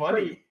 Oh,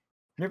 funny.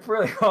 You're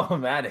pretty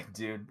problematic,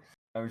 dude.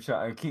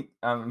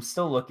 I'm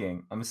still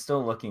looking. I'm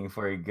still looking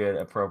for a good,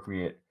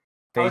 appropriate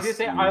I was face.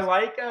 gonna say to I use.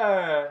 like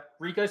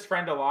Rika's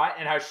friend a lot,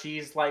 and how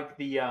she's like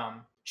the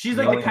she's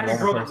The like the only kind of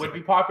normal girl that person. would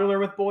be popular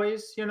with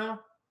boys, you know?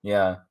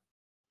 Yeah.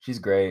 She's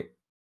great.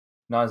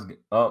 Not as good.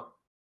 Oh.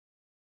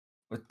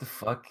 What the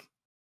fuck?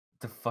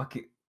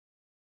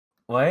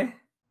 What?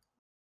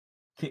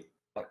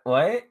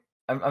 What?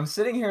 I'm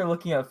sitting here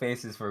looking at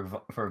faces for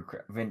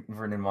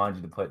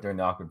Nimanji to put during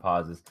the awkward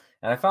pauses,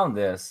 and I found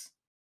this.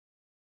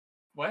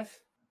 What?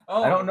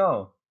 Oh, I don't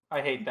know.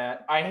 I hate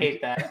that. I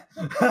hate that.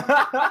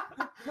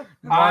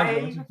 Nimanji, I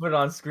want you to put it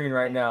on screen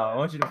right now. I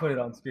want you to put it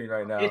on screen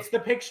right now. It's the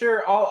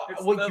picture. All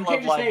It's well, the you Love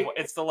can't just Live. say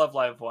It's the Love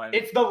Live one.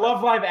 it's the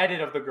Love Live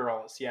edit of the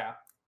girls. Yeah.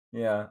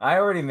 Yeah, I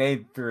already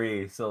made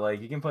 3, so like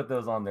you can put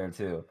those on there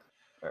too.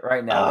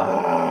 Right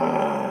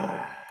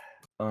now.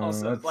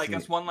 Also, let's like, see.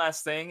 that's one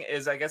last thing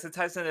is I guess it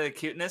ties into the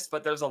cuteness,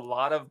 but there's a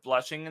lot of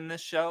blushing in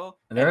this show.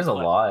 There's a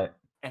and, lot.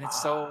 and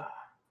it's so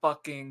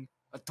fucking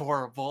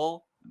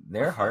adorable.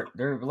 Their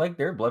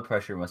blood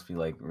pressure must be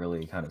like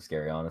really kind of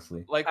scary,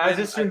 honestly. Like As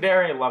a when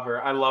tsundere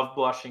lover, I love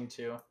blushing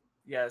too.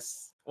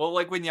 yes, well,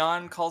 like when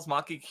Yan calls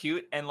Maki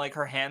cute and like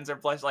her hands are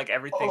blush, like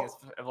everything is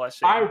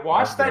blushing. I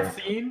watched That's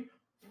that scene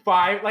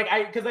I watched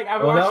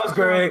that was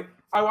great.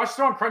 I watched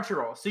it on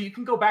Crunchyroll, so you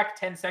can go back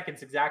 10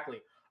 seconds exactly.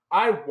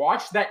 I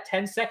watched that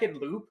 10-second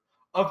loop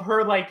of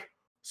her like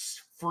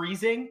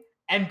freezing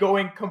and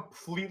going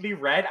completely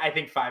red, I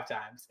think 5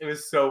 times. It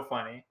was so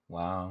funny.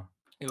 Wow.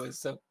 It was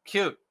so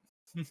cute.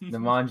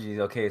 Nimanji,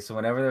 okay, so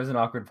whenever there's an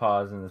awkward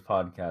pause in this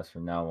podcast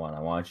from now on, I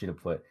want you to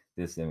put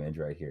this image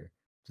right here.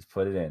 Just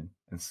put it in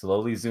and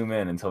slowly zoom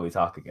in until we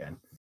talk again.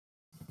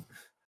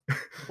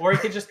 Or you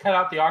could just cut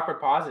out the awkward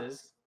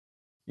pauses.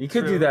 You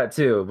could True. do that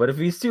too, but if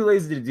he's too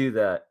lazy to do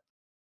that,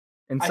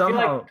 and I feel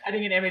somehow like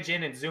cutting an image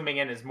in and zooming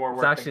in is more work.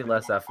 it's than actually cutting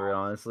less out effort, pauses.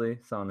 honestly.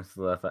 It's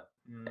honestly less.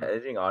 Mm.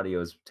 Editing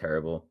audio is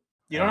terrible.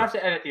 You don't have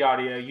to edit the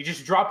audio. You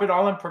just drop it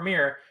all in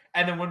Premiere,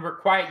 and then when we're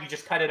quiet, you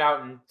just cut it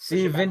out and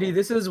See, Vindy,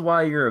 this is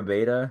why you're a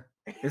beta.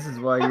 This is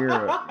why you're.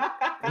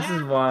 This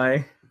is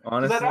why,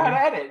 honestly. Because I know how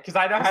to edit. Because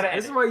I know how to edit.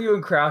 This is why you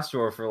and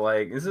Craftsdwarf are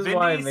like. This is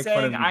why I Vindy make fun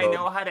of saying you I both.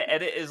 know how to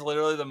edit is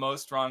literally the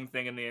most wrong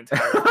thing in the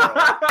entire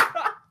world.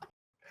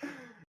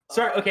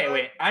 Sorry. Okay,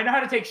 wait. I know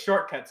how to take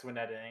shortcuts when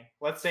editing.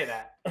 Let's say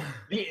that.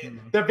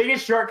 The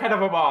biggest shortcut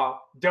of them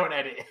all: don't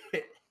edit.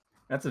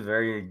 That's a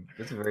very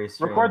strange.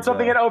 Record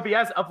something in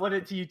OBS, upload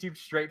it to YouTube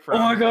straight from. Oh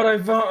my god!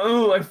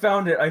 I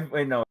found it.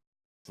 Wait, no,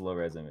 it's a low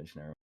res image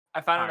now.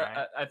 I found it.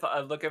 Alright. I thought I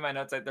look at my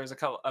notes. Like, there's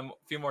a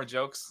few more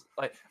jokes.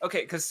 Like,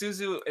 okay, because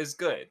Suzu is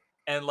good,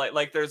 and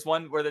like there's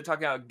one where they're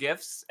talking about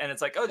gifts, and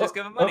it's like, oh, just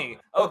give him money.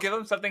 Give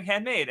him something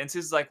handmade, and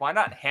Suzu's like, why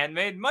not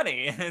handmade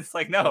money? And it's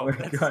like, no, Oh my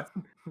that's god!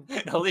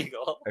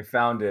 illegal. I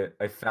found it.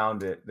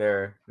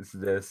 There. It's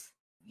this.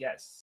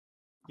 Yes.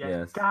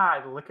 Yes.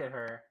 God, look at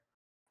her.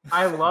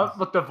 I love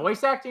look the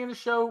voice acting in the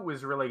show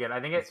was really good.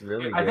 I think It's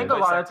really I think good.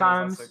 a lot of Voice acting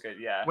was times also good,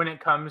 yeah. when it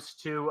comes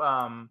to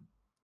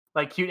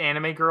like cute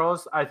anime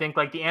girls, I think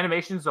like the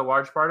animation is a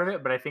large part of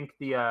it, but I think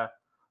the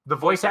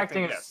voice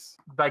acting is yes.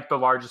 like the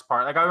largest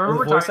part. Like I The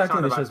remember voice talking to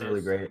acting in someone the about show is this,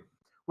 really great.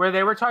 where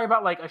they were talking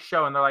about like a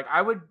show, and they're like,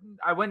 I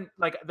wouldn't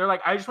like they're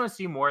like I just want to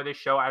see more of this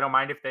show. I don't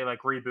mind if they like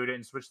reboot it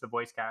and switch the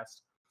voice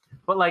cast,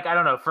 but like I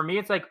don't know. For me,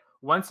 it's like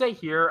once I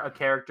hear a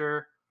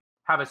character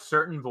have a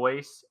certain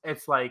voice,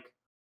 it's like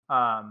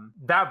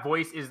that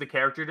voice is the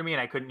character to me, and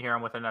I couldn't hear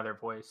him with another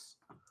voice.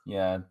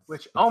 Yeah.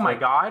 Which, it's oh my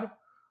like- god,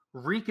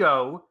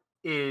 Riko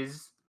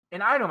is an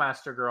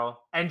Idolmaster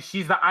girl, and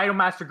she's the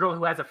Idolmaster girl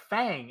who has a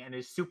fang and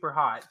is super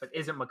hot, but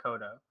isn't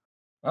Makoto.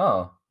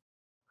 Oh.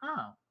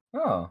 Oh,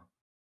 Oh.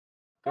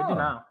 good to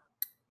know.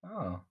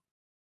 Oh.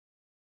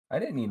 I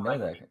didn't even know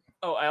that.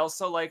 Oh, I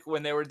also like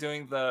when they were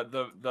doing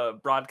the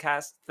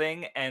broadcast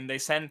thing, and they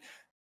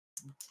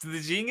the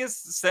genius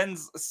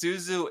sends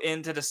Suzu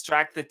in to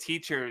distract the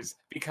teachers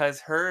because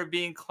her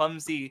being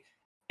clumsy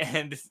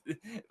and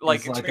like,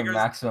 It's like a triggers,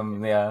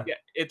 maximum, yeah.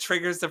 it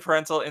triggers the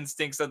parental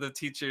instincts of the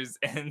teachers,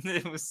 and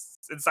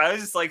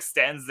Silas just like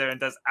stands there and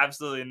does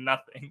absolutely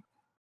nothing.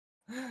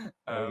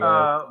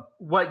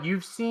 What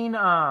you've seen?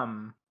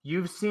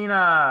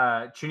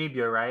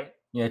 Chunibyo, right?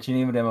 Yeah,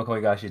 Chinimu Demo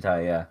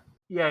Koigashita, yeah.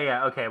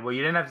 Yeah. Okay. Well,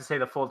 you didn't have to say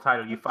the full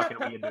title. You fucking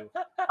weeaboo.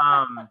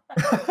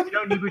 You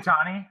know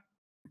Nibutani?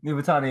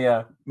 Nibutani,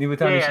 yeah.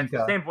 Nibutani Yeah. It's the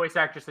Shika. same voice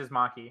actress as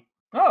Maki.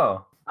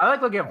 Oh. I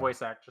like looking at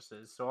voice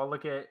actresses, so I'll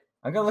look at.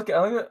 I'm gonna look at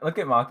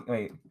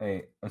Maki.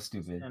 Wait, I'm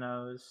stupid.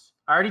 Ino's.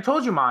 I already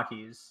told you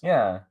Maki's.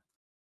 Yeah.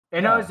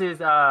 Ino's is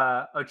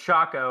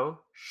Ochako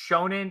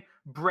Shonen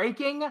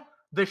breaking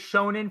the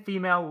Shonen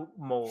female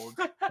mold.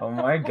 Oh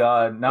my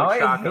god. Now I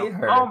Ochako. hate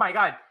her. Oh my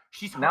god.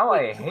 She's Now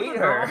I two hate of the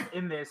her. girls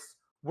in this.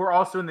 We're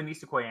also in the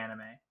Nisekoi anime.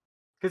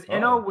 Because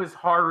Ino was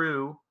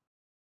Haru.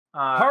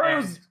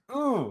 Haru's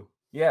ooh.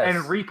 Yes.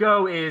 And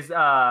Riko is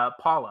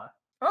Paula.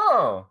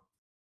 Oh.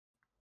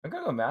 I'm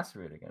gonna go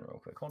masturbate again real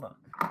quick. Hold on.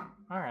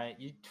 Alright,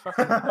 you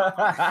fucking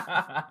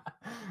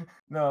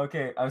No,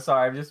 okay. I'm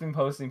sorry. I've just been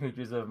posting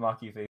pictures of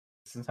Maki face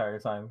this entire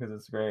time because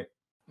it's great.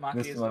 Maki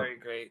This is one- very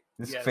great.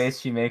 This Yes. face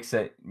she makes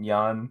at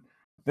Yan.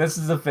 This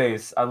is a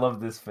face. I love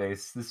this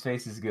face. This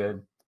face is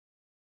good.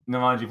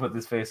 Namanji, put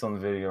this face on the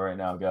video right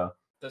now. Go.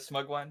 The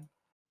smug one.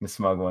 The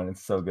smug one.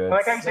 It's so good.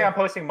 like I can say I'm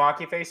posting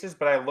Maki faces,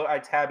 but I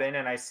tab in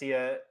and I see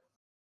a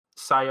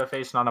Sayo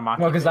face, not a Maki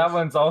No, because face. that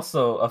one's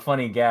also a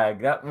funny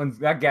gag.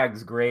 That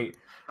gag's great.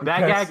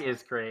 That because gag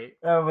is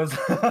great. That was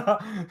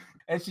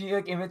and she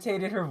like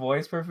imitated her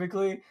voice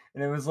perfectly,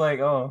 and it was like,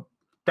 oh.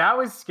 That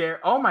was scary.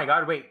 Oh my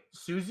god, wait.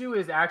 Suzu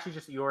is actually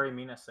just Iori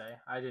Minase.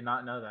 I did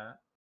not know that.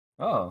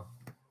 Oh.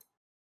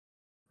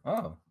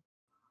 Oh.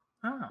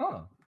 Oh.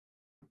 Oh.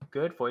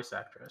 Good voice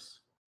actress.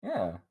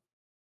 Yeah.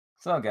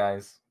 So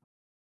guys,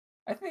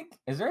 I think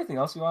is there anything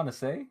else we want to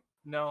say?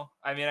 No,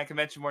 I mean I can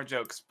mention more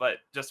jokes, but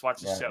just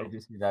watch the show.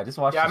 Just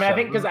watch. Yeah, the I show.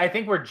 think I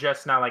think we're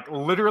just now like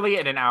literally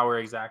at an hour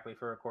exactly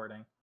for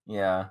recording.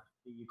 Yeah.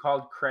 You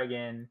called Craig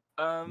in.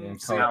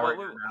 So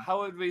color.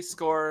 how would we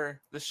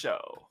score the show?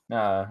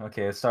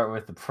 Okay, let's start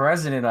with the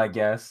president, I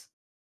guess.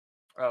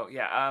 Oh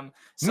yeah.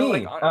 So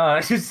Me.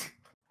 like, Just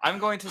I'm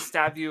going to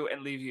stab you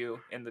and leave you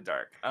in the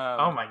dark.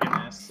 Oh my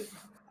goodness.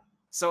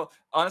 So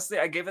honestly,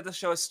 I gave it the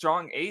show a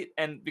strong 8,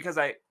 and because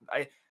I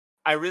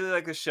really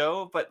like the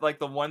show, but like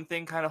the one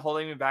thing kind of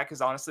holding me back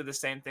is honestly the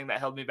same thing that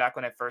held me back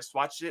when I first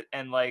watched it,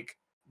 and like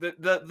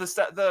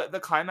the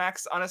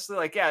climax. Honestly,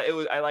 like yeah, it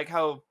was. I like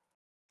how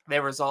they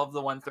resolved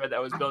the one thread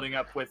that was building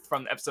up with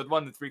from episode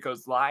 1, the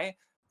Riko's lie.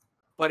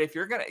 But if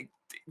you're gonna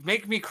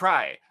make me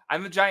cry,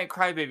 I'm a giant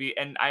crybaby,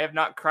 and I have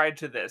not cried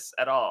to this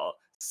at all.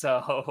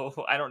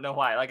 So I don't know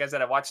why. Like I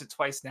said, I watched it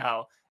twice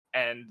now,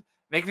 and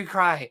make me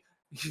cry.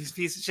 You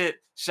piece of shit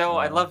show.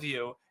 I love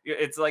you.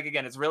 It's like,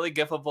 again, it's really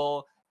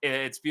gifable.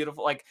 It's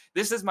beautiful. Like,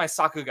 this is my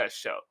Sakuga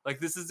show. Like,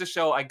 this is the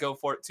show I go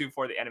for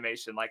the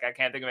animation. Like, I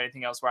can't think of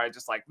anything else where I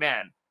just like,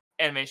 man,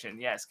 animation,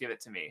 yes, give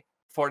it to me.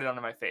 Forward it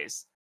onto my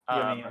face.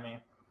 Yummy.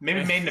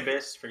 Maybe Made in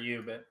Abyss for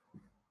you, but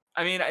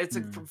I mean, it's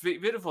a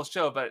beautiful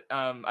show, but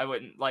I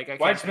wouldn't like. I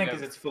why can't just think think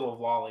because of. it's full of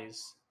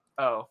lollies.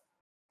 Oh,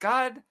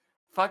 God,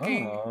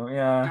 fucking. Oh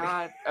yeah.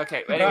 God.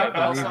 Okay. I Anyway, can't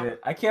but believe also, it.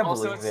 I can't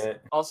also believe it's,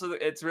 it. Also,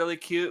 it's really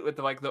cute with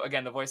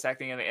the voice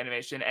acting and the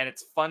animation, and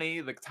it's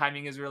funny. The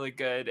timing is really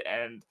good,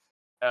 and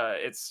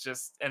it's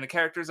just, and the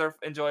characters are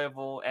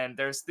enjoyable, and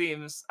there's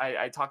themes.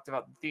 I talked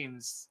about the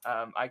themes.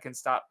 I can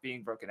stop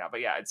being broken out, but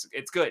yeah,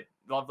 it's good.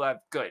 Love Lab,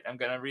 good. I'm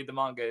gonna read the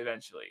manga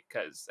eventually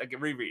because I can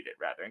reread it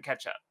rather and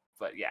catch up.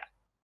 But yeah,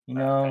 You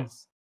know,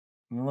 'cause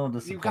I'm a little you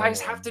disappointed.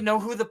 guys have to know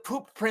who the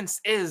Poop Prince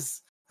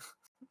is.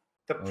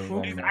 The Oh,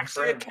 poop He's man.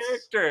 actually a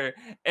character,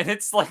 and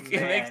it's like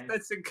it makes Man.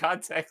 sense in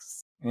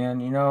context.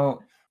 And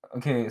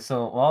okay,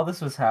 so while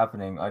this was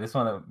happening, I just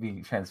want to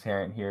be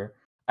transparent here.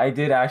 I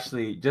did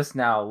actually just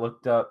now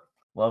looked up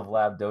Love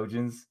Lab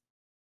Dojins,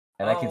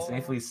 and I can Oh.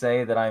 safely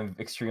say that I'm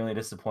extremely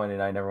disappointed.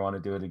 I never want to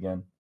do it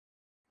again.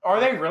 Are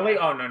they really?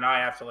 Oh no, now I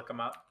have to look them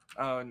up.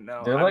 Oh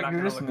no. They're I'm like not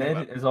you're gonna just look them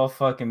mid up. is all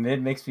fucking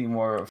mid makes me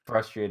more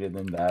frustrated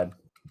than bad.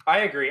 I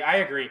agree.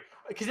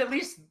 Because at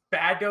least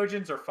bad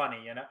dojins are funny,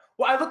 you know.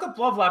 Well, I look up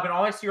Love Lab and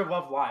all I see are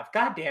Love Live.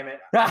 God damn it!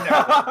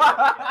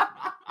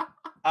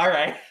 All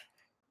right.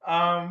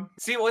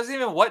 See, it wasn't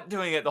even what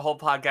doing it the whole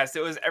podcast.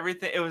 It was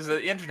everything. It was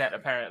the internet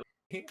apparently.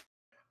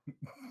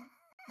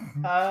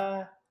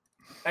 I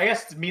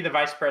guess me, the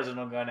vice president,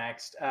 will go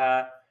next.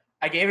 I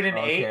gave it an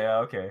 8.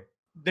 Okay.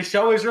 The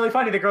show is really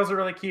funny. The girls are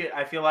really cute.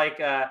 I feel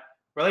like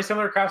really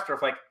similar to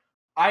Craftsdwarf. Like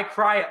I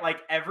cry at like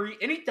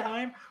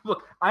anytime.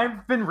 Look,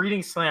 I've been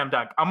reading Slam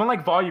Dunk. I'm on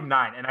like volume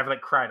 9 and I've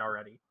like cried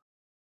already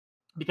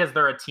because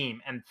they're a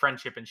team and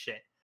friendship and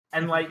shit.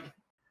 And like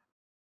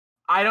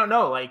I don't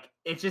know, like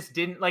it just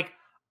didn't like.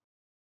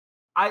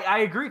 I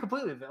agree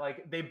completely that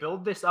like they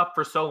build this up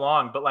for so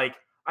long, but like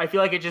I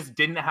feel like it just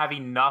didn't have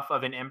enough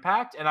of an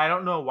impact, and I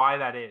don't know why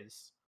that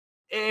is.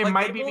 It like,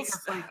 might be both,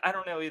 because like, I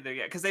don't know either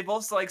yet, because they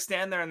both like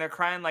stand there and they're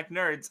crying like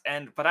nerds,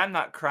 but I'm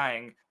not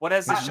crying. What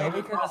has the show?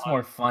 Maybe because it's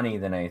more funny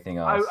than anything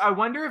else. I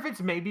wonder if it's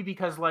maybe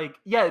because like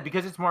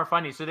because it's more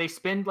funny. So they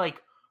spend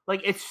like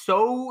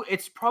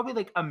it's probably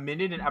like a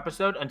minute an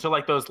episode until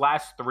like those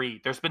last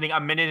 3. They're spending a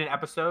minute an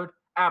episode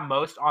at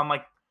most on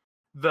like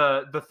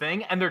the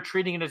thing, and they're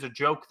treating it as a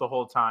joke the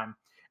whole time.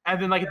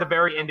 And then like at the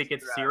very end it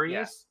gets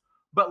serious.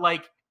 But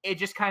like it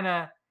just kind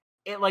of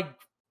like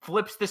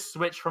flips the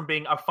switch from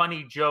being a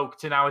funny joke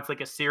to now it's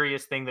like a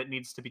serious thing that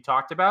needs to be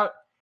talked about.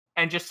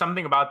 And just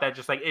something about that,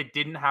 just like it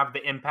didn't have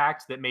the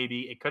impact that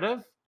maybe it could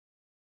have.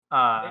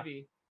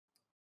 Maybe.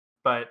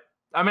 But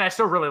I mean, I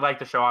still really like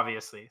the show,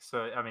 obviously.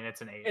 So I mean,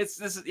 it's an 8.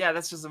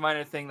 That's just a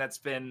minor thing that's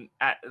been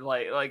at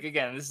like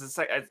again. This is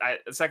the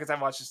second time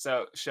I watched this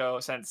show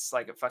since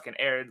like it fucking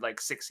aired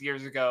like 6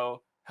 years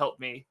ago. Help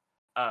me.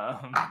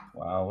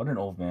 Wow, what an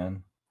old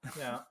man.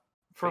 Yeah,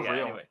 for real.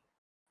 Anyway,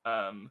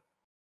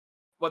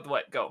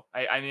 what? Go.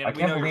 I mean, I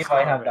can't believe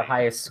I have the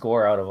highest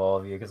score out of all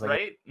of you because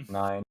right?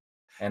 9,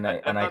 and I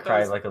thought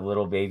cried was... like a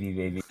little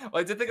baby.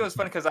 Well, I did think it was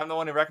funny because I'm the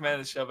one who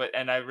recommended the show,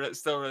 and I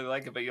still really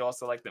like it, but you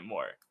also liked it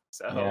more.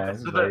 So yeah,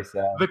 this is very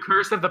sad. The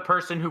curse of the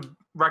person who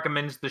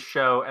recommends the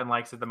show and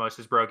likes it the most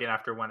is broken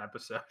after 1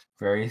 episode.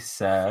 Very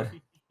sad.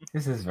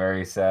 This is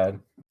very sad.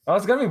 Oh,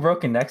 it's gonna be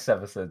broken next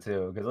episode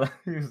too,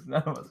 because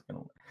none of us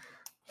gonna.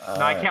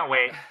 No, I can't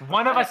wait.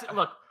 One of us,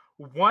 look,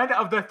 one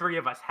of the 3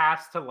 of us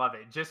has to love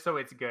it, just so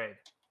it's good,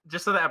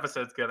 just so the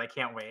episode's good. I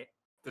can't wait.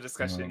 The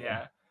discussion,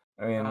 yeah.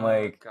 I mean,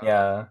 God.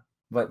 yeah,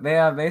 but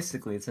yeah,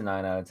 basically, it's a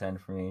 9 out of 10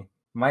 for me.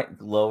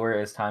 Might lower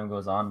as time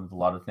goes on with a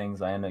lot of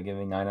things. I end up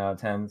giving 9 out of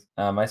 10s.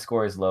 My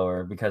score is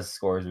lower because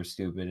scores are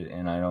stupid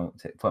and I don't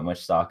put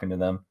much stock into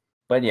them.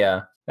 But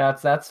yeah,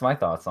 that's my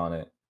thoughts on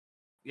it.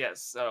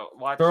 Yes. So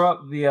watch. Throw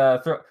up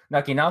the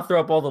Nucky. Now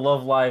throw up all the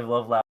Love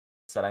Lab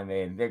that I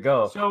made. There you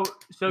go.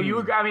 So you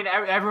agree? I mean,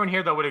 everyone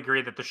here though would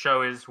agree that the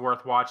show is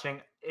worth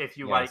watching if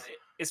you like,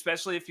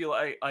 especially if you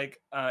like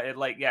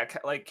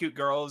cute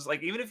girls.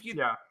 Like even if you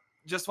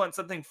just want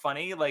something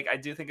funny, like I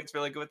do think it's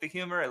really good with the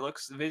humor. It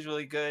looks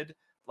visually good.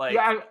 Like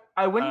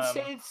I wouldn't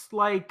say it's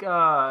like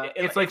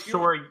it's like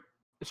Sorry,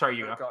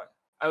 you go.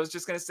 I was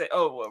just gonna say.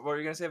 Oh, what were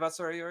you gonna say about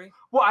Sorayori?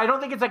 Well, I don't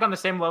think it's like on the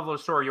same level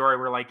as Sorayori,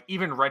 where like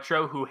even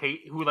retro who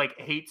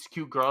hates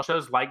cute girl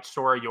shows liked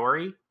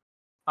Sorayori.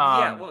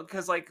 Yeah, well,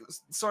 because like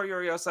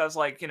Sorayori also has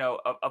like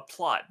a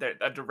plot,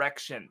 a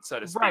direction, so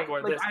to speak. Right.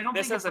 Where like,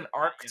 this has an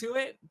arc to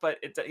it, but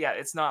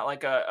it's not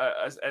like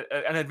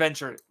an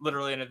adventure,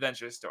 literally an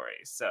adventure story.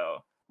 So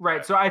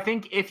right. So I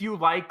think if you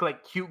like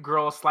cute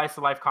girl slice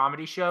of life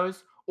comedy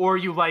shows, or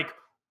you like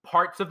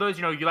parts of those,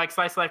 you like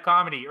slice of life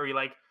comedy, or you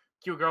like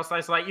cute girl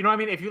slice of life, you know what I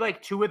mean? If you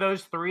like 2 of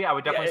those 3, I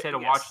would definitely say to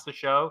watch the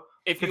show.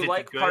 If you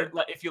like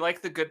if you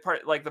like the good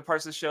part, like the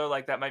parts of the show,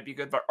 like that might be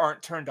good, but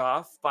aren't turned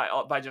off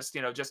by just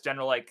just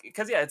general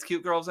because it's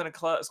cute girls in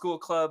a school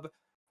club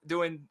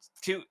doing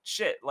cute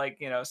shit.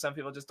 Like some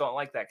people just don't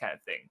like that kind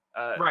of thing.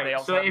 Right.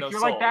 So if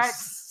you're like that,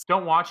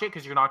 don't watch it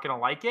because you're not gonna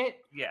like it.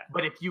 Yeah.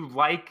 But if you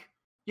like,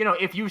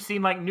 if you've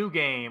seen like New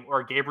Game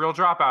or Gabriel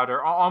Dropout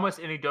or almost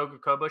any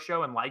Doga Kobo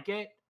show and like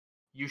it,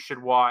 you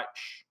should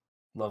watch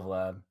Love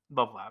Lab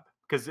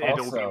because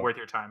it'll be worth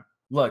your time.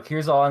 Look,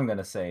 here's all I'm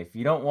gonna say. If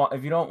you don't want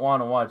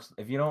to watch,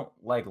 if you don't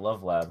like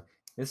Love Lab,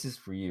 this is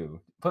for you.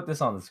 Put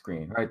this on the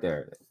screen right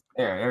there.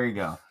 There you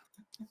go.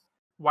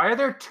 Why are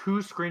there 2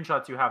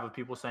 screenshots you have of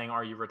people saying,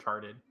 "Are you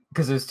retarded?"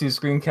 Because there's 2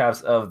 screen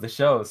caps of the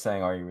show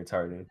saying, "Are you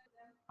retarded?"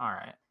 All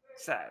right.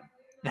 Sad.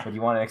 But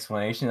you want an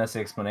explanation? That's the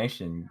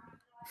explanation,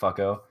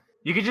 fucko.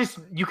 You could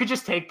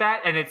just take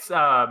that and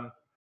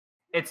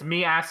it's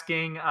me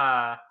asking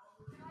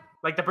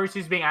like the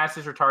person who's being asked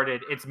is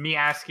retarded. It's me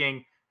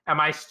asking, am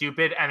I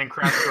stupid? And then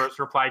Craftsdwarf's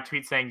reply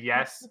tweet saying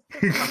yes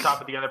on top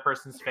of the other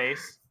person's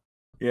face.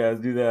 Yeah,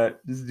 do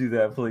that. Just do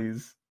that,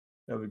 please.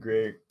 That'd be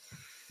great.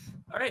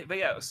 All right, but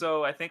yeah,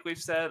 so I think we've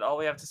said all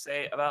we have to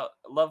say about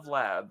Love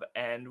Lab,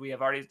 and we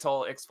have already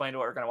explained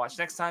what we're going to watch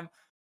next time.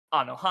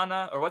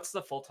 Anohana, or what's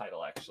the full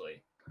title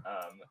actually?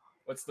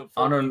 What's the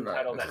full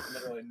title that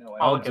literally no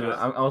one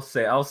I'll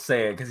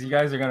say it because you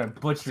guys are gonna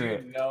butcher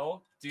it.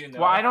 No. Do you know?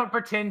 Well, I don't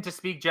pretend to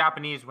speak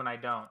Japanese when I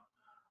don't.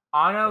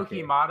 Ano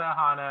Okay. himada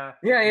hana.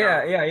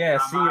 Yeah.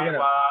 See, you're Namai gonna.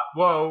 wa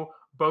wo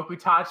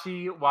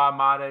bokutachi wa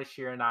mada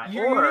shiranai.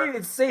 You Or didn't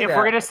even say if that.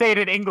 we're gonna say it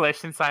in English,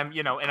 since I'm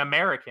an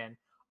American,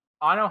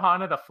 ano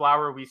hana, the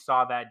flower we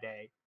saw that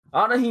day.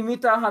 Ano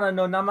himita hana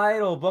no namae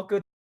o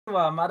boku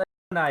wa mada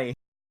nai.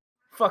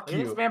 Fuck Look at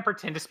you. this man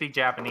pretend to speak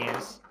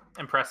Japanese.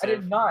 I Impressive.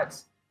 did not.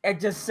 I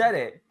just said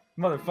it,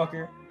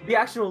 motherfucker. The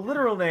actual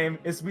literal name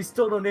is we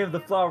still don't name the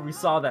flower we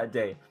saw that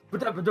day.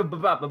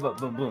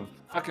 Boom.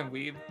 Fucking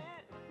weeb.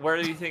 Where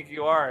do you think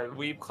you are?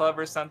 Weeb Club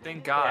or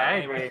something? God. Yeah,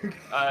 Anyway,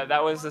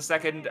 that was the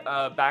second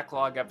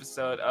backlog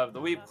episode of the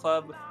Weeb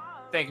Club.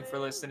 Thank you for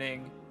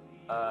listening.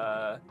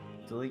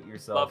 Delete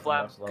yourself. Love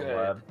Lab, Watch Love good.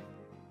 Lab.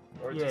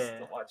 Or just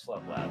watch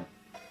Love Lab.